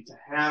opportunity to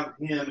have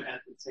him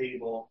at the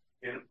table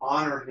and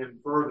honor him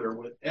further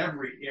with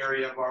every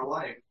area of our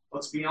life.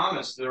 Let's be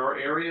honest, there are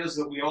areas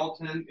that we all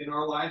tend in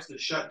our lives to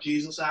shut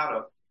Jesus out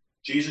of.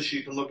 Jesus,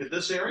 you can look at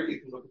this area,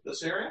 you can look at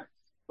this area,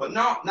 but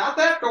no, not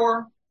that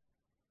door.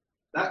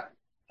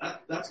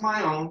 That's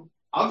my own.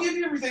 I'll give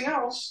you everything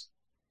else,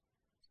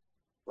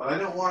 but I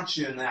don't want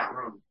you in that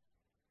room.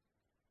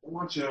 I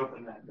want you to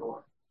open that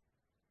door.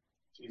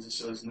 Jesus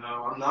says, no,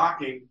 I'm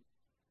knocking.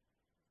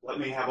 Let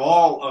me have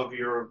all of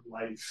your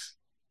life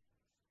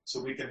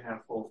so we can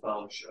have full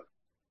fellowship.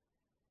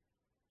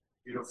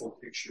 Beautiful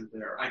picture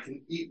there. I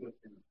can eat with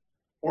him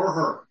or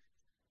her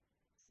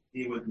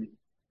be with me.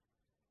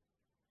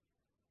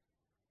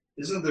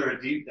 Isn't there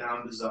a deep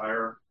down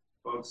desire,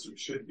 folks, or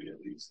should be at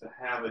least, to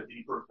have a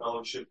deeper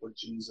fellowship with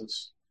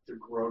Jesus, to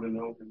grow to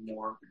know him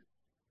more?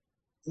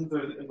 Isn't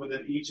there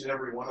within each and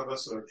every one of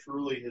us that are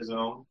truly his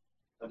own,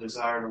 a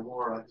desire to,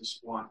 Lord, I just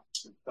want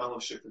to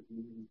fellowship with you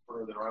even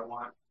further. I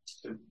want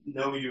to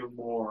know you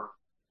more,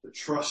 to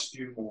trust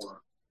you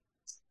more.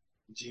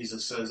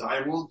 Jesus says,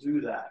 I will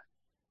do that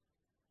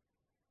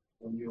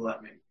when you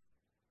let me.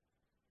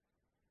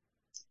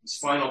 His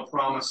final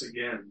promise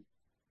again,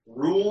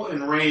 rule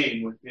and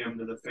reign with him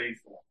to the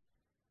faithful.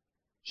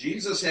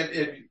 Jesus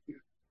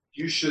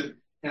you should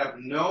have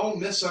no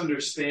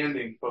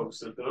misunderstanding, folks,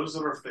 that those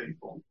that are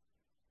faithful,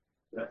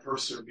 that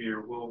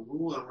persevere, will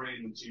rule and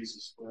reign with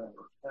Jesus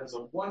forever. That's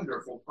a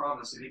wonderful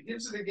promise, and he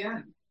gives it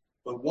again.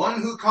 The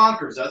one who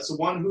conquers, that's the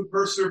one who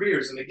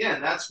perseveres. And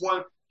again, that's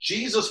one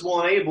Jesus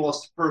will enable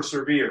us to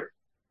persevere.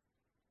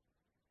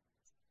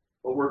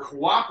 But we're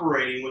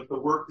cooperating with the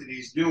work that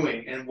he's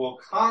doing, and will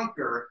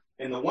conquer.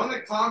 And the one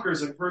that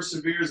conquers and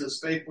perseveres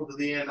is faithful to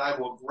the end. I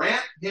will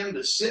grant him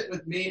to sit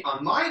with me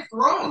on my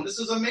throne. This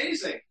is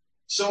amazing.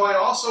 So I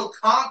also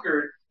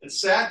conquered and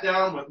sat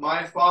down with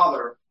my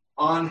Father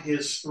on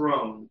his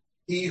throne.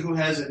 He who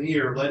has an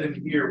ear, let him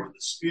hear what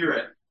the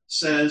Spirit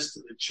says to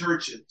the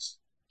churches.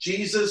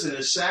 Jesus, in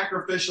his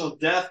sacrificial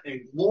death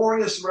and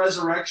glorious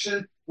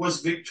resurrection,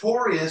 was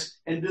victorious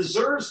and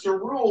deserves to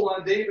rule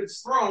on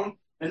David's throne.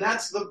 And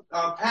that's the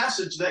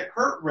passage that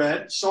Kurt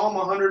read, Psalm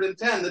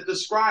 110, that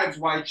describes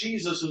why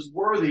Jesus is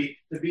worthy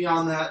to be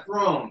on that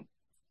throne.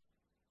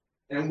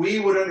 And we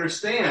would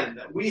understand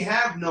that we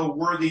have no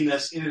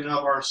worthiness in and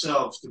of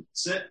ourselves to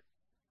sit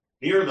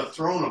near the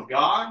throne of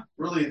God,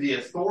 really the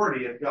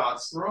authority of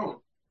God's throne.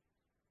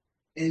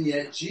 And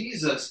yet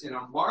Jesus, in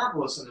a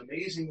marvelous and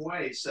amazing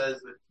way, says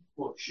that he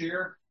will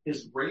share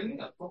his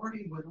reigning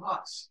authority with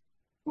us.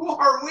 Who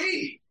are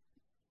we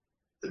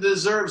to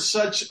deserve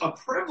such a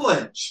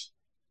privilege?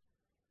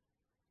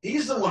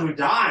 He's the one who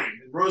died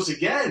and rose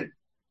again.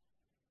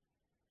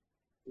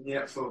 And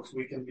yet, folks,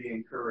 we can be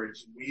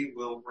encouraged. We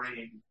will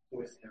reign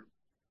with him.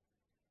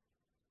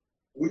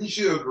 Wouldn't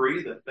you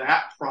agree that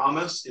that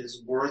promise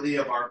is worthy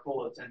of our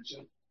full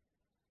attention?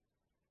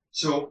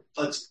 So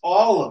let's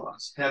all of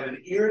us have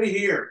an ear to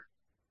hear.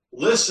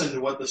 Listen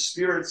to what the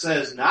Spirit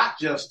says, not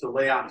just to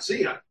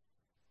Laodicea,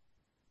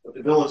 but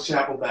to Village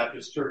Chapel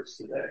Baptist Church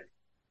today.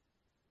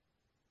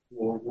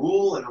 We'll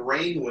rule and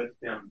reign with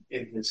him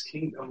in his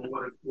kingdom.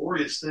 What a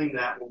glorious thing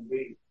that will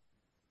be.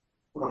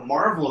 What a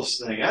marvelous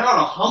thing. That ought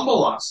to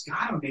humble us.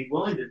 God would be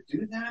willing to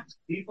do that to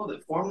people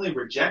that formerly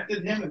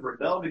rejected him and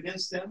rebelled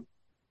against him.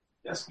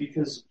 Yes,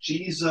 because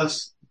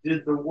Jesus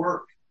did the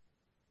work,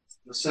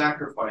 the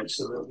sacrifice,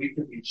 so that we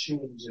could be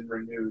changed and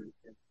renewed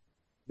and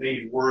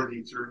made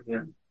worthy through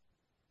him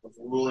of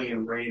ruling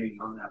and reigning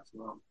on that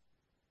throne.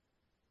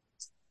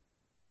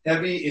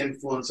 Heavy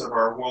influence of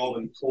our world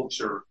and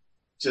culture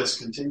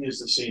just continues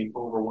to seem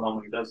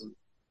overwhelming, doesn't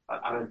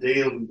it? On a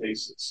daily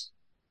basis.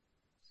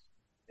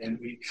 And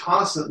we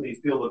constantly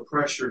feel the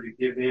pressure to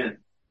give in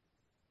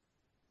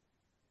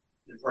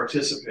and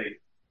participate.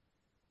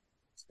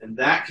 And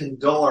that can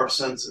dull our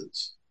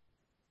senses.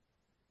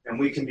 And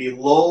we can be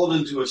lulled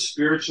into a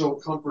spiritual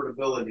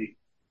comfortability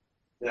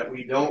that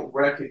we don't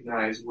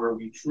recognize where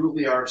we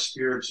truly are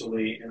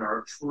spiritually and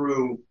our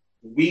true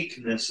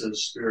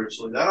weaknesses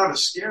spiritually. That ought to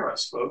scare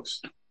us,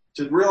 folks,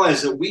 to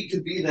realize that we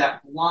could be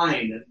that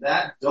blind and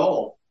that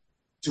dull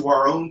to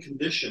our own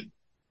condition.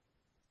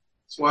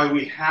 That's why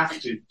we have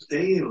to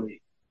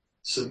daily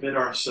submit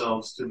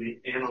ourselves to the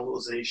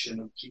analyzation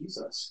of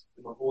Jesus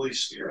and the Holy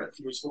Spirit.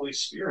 Through his Holy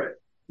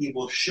Spirit, he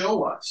will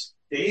show us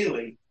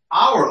daily,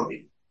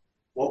 hourly,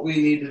 what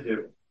we need to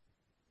do.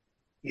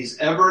 He's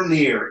ever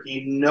near.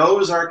 He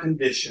knows our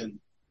condition.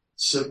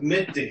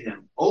 Submit to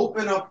him.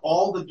 Open up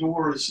all the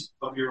doors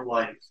of your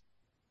life.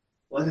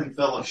 Let him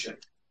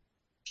fellowship.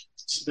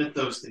 Submit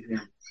those to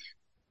him.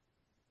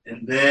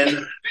 And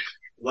then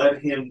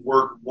let him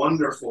work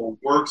wonderful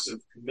works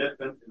of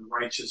commitment and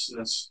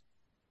righteousness.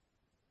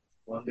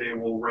 One day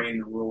we'll reign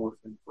and rule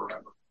with him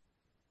forever.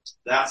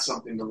 That's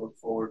something to look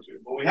forward to.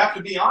 But we have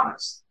to be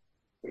honest.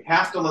 We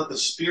have to let the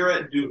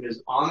Spirit do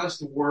his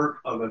honest work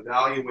of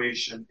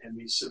evaluation and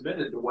be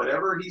submitted to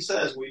whatever he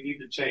says we need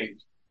to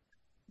change.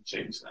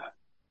 Change that.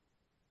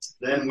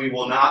 Then we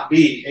will not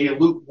be a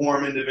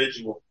lukewarm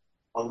individual,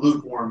 a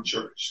lukewarm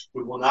church.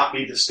 We will not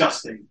be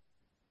disgusting,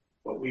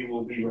 but we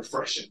will be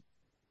refreshing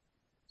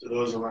to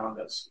those around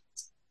us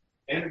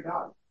and to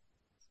God.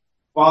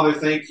 Father,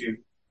 thank you.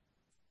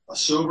 A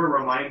sober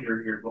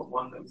reminder here, but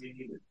one that we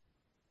needed.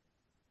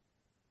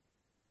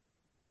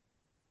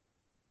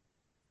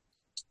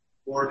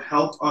 Lord,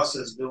 help us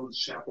as Village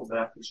Chapel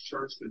Baptist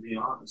Church to be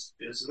honest.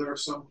 Is there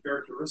some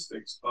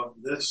characteristics of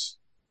this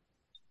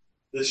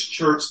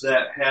church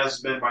that has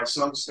been by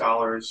some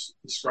scholars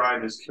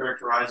described as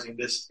characterizing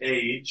this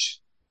age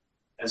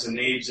as an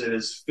age that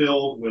is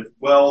filled with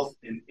wealth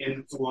and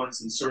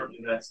influence, and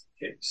certainly that's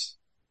the case.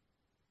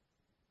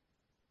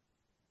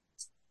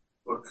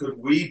 But could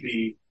we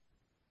be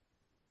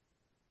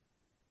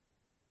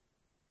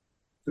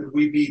Could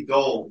we be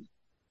dull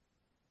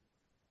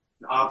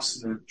and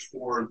obstinate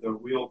toward the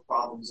real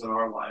problems in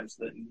our lives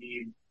that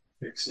need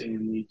fixing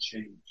and need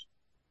change?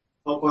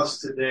 Help us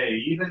today,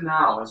 even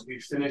now, as we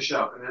finish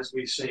up and as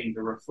we sing,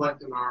 to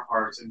reflect in our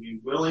hearts and be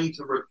willing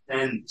to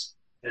repent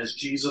as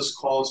Jesus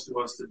calls to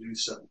us to do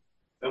so.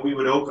 That we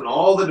would open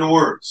all the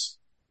doors,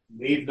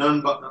 leave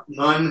none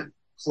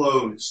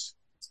closed,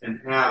 and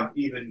have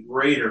even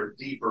greater,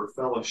 deeper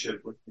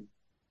fellowship with Him.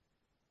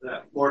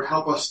 That, Lord,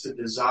 help us to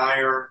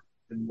desire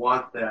and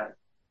want that.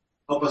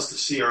 Help us to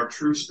see our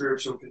true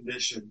spiritual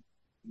condition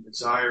and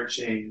desire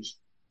change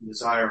and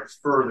desire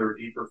further,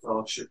 deeper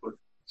fellowship with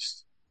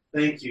Christ.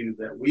 Thank you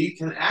that we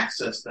can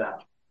access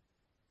that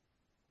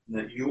and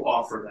that you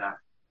offer that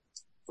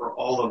for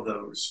all of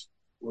those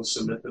who will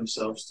submit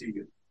themselves to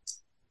you.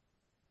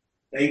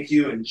 Thank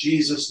you in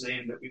Jesus'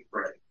 name that we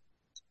pray.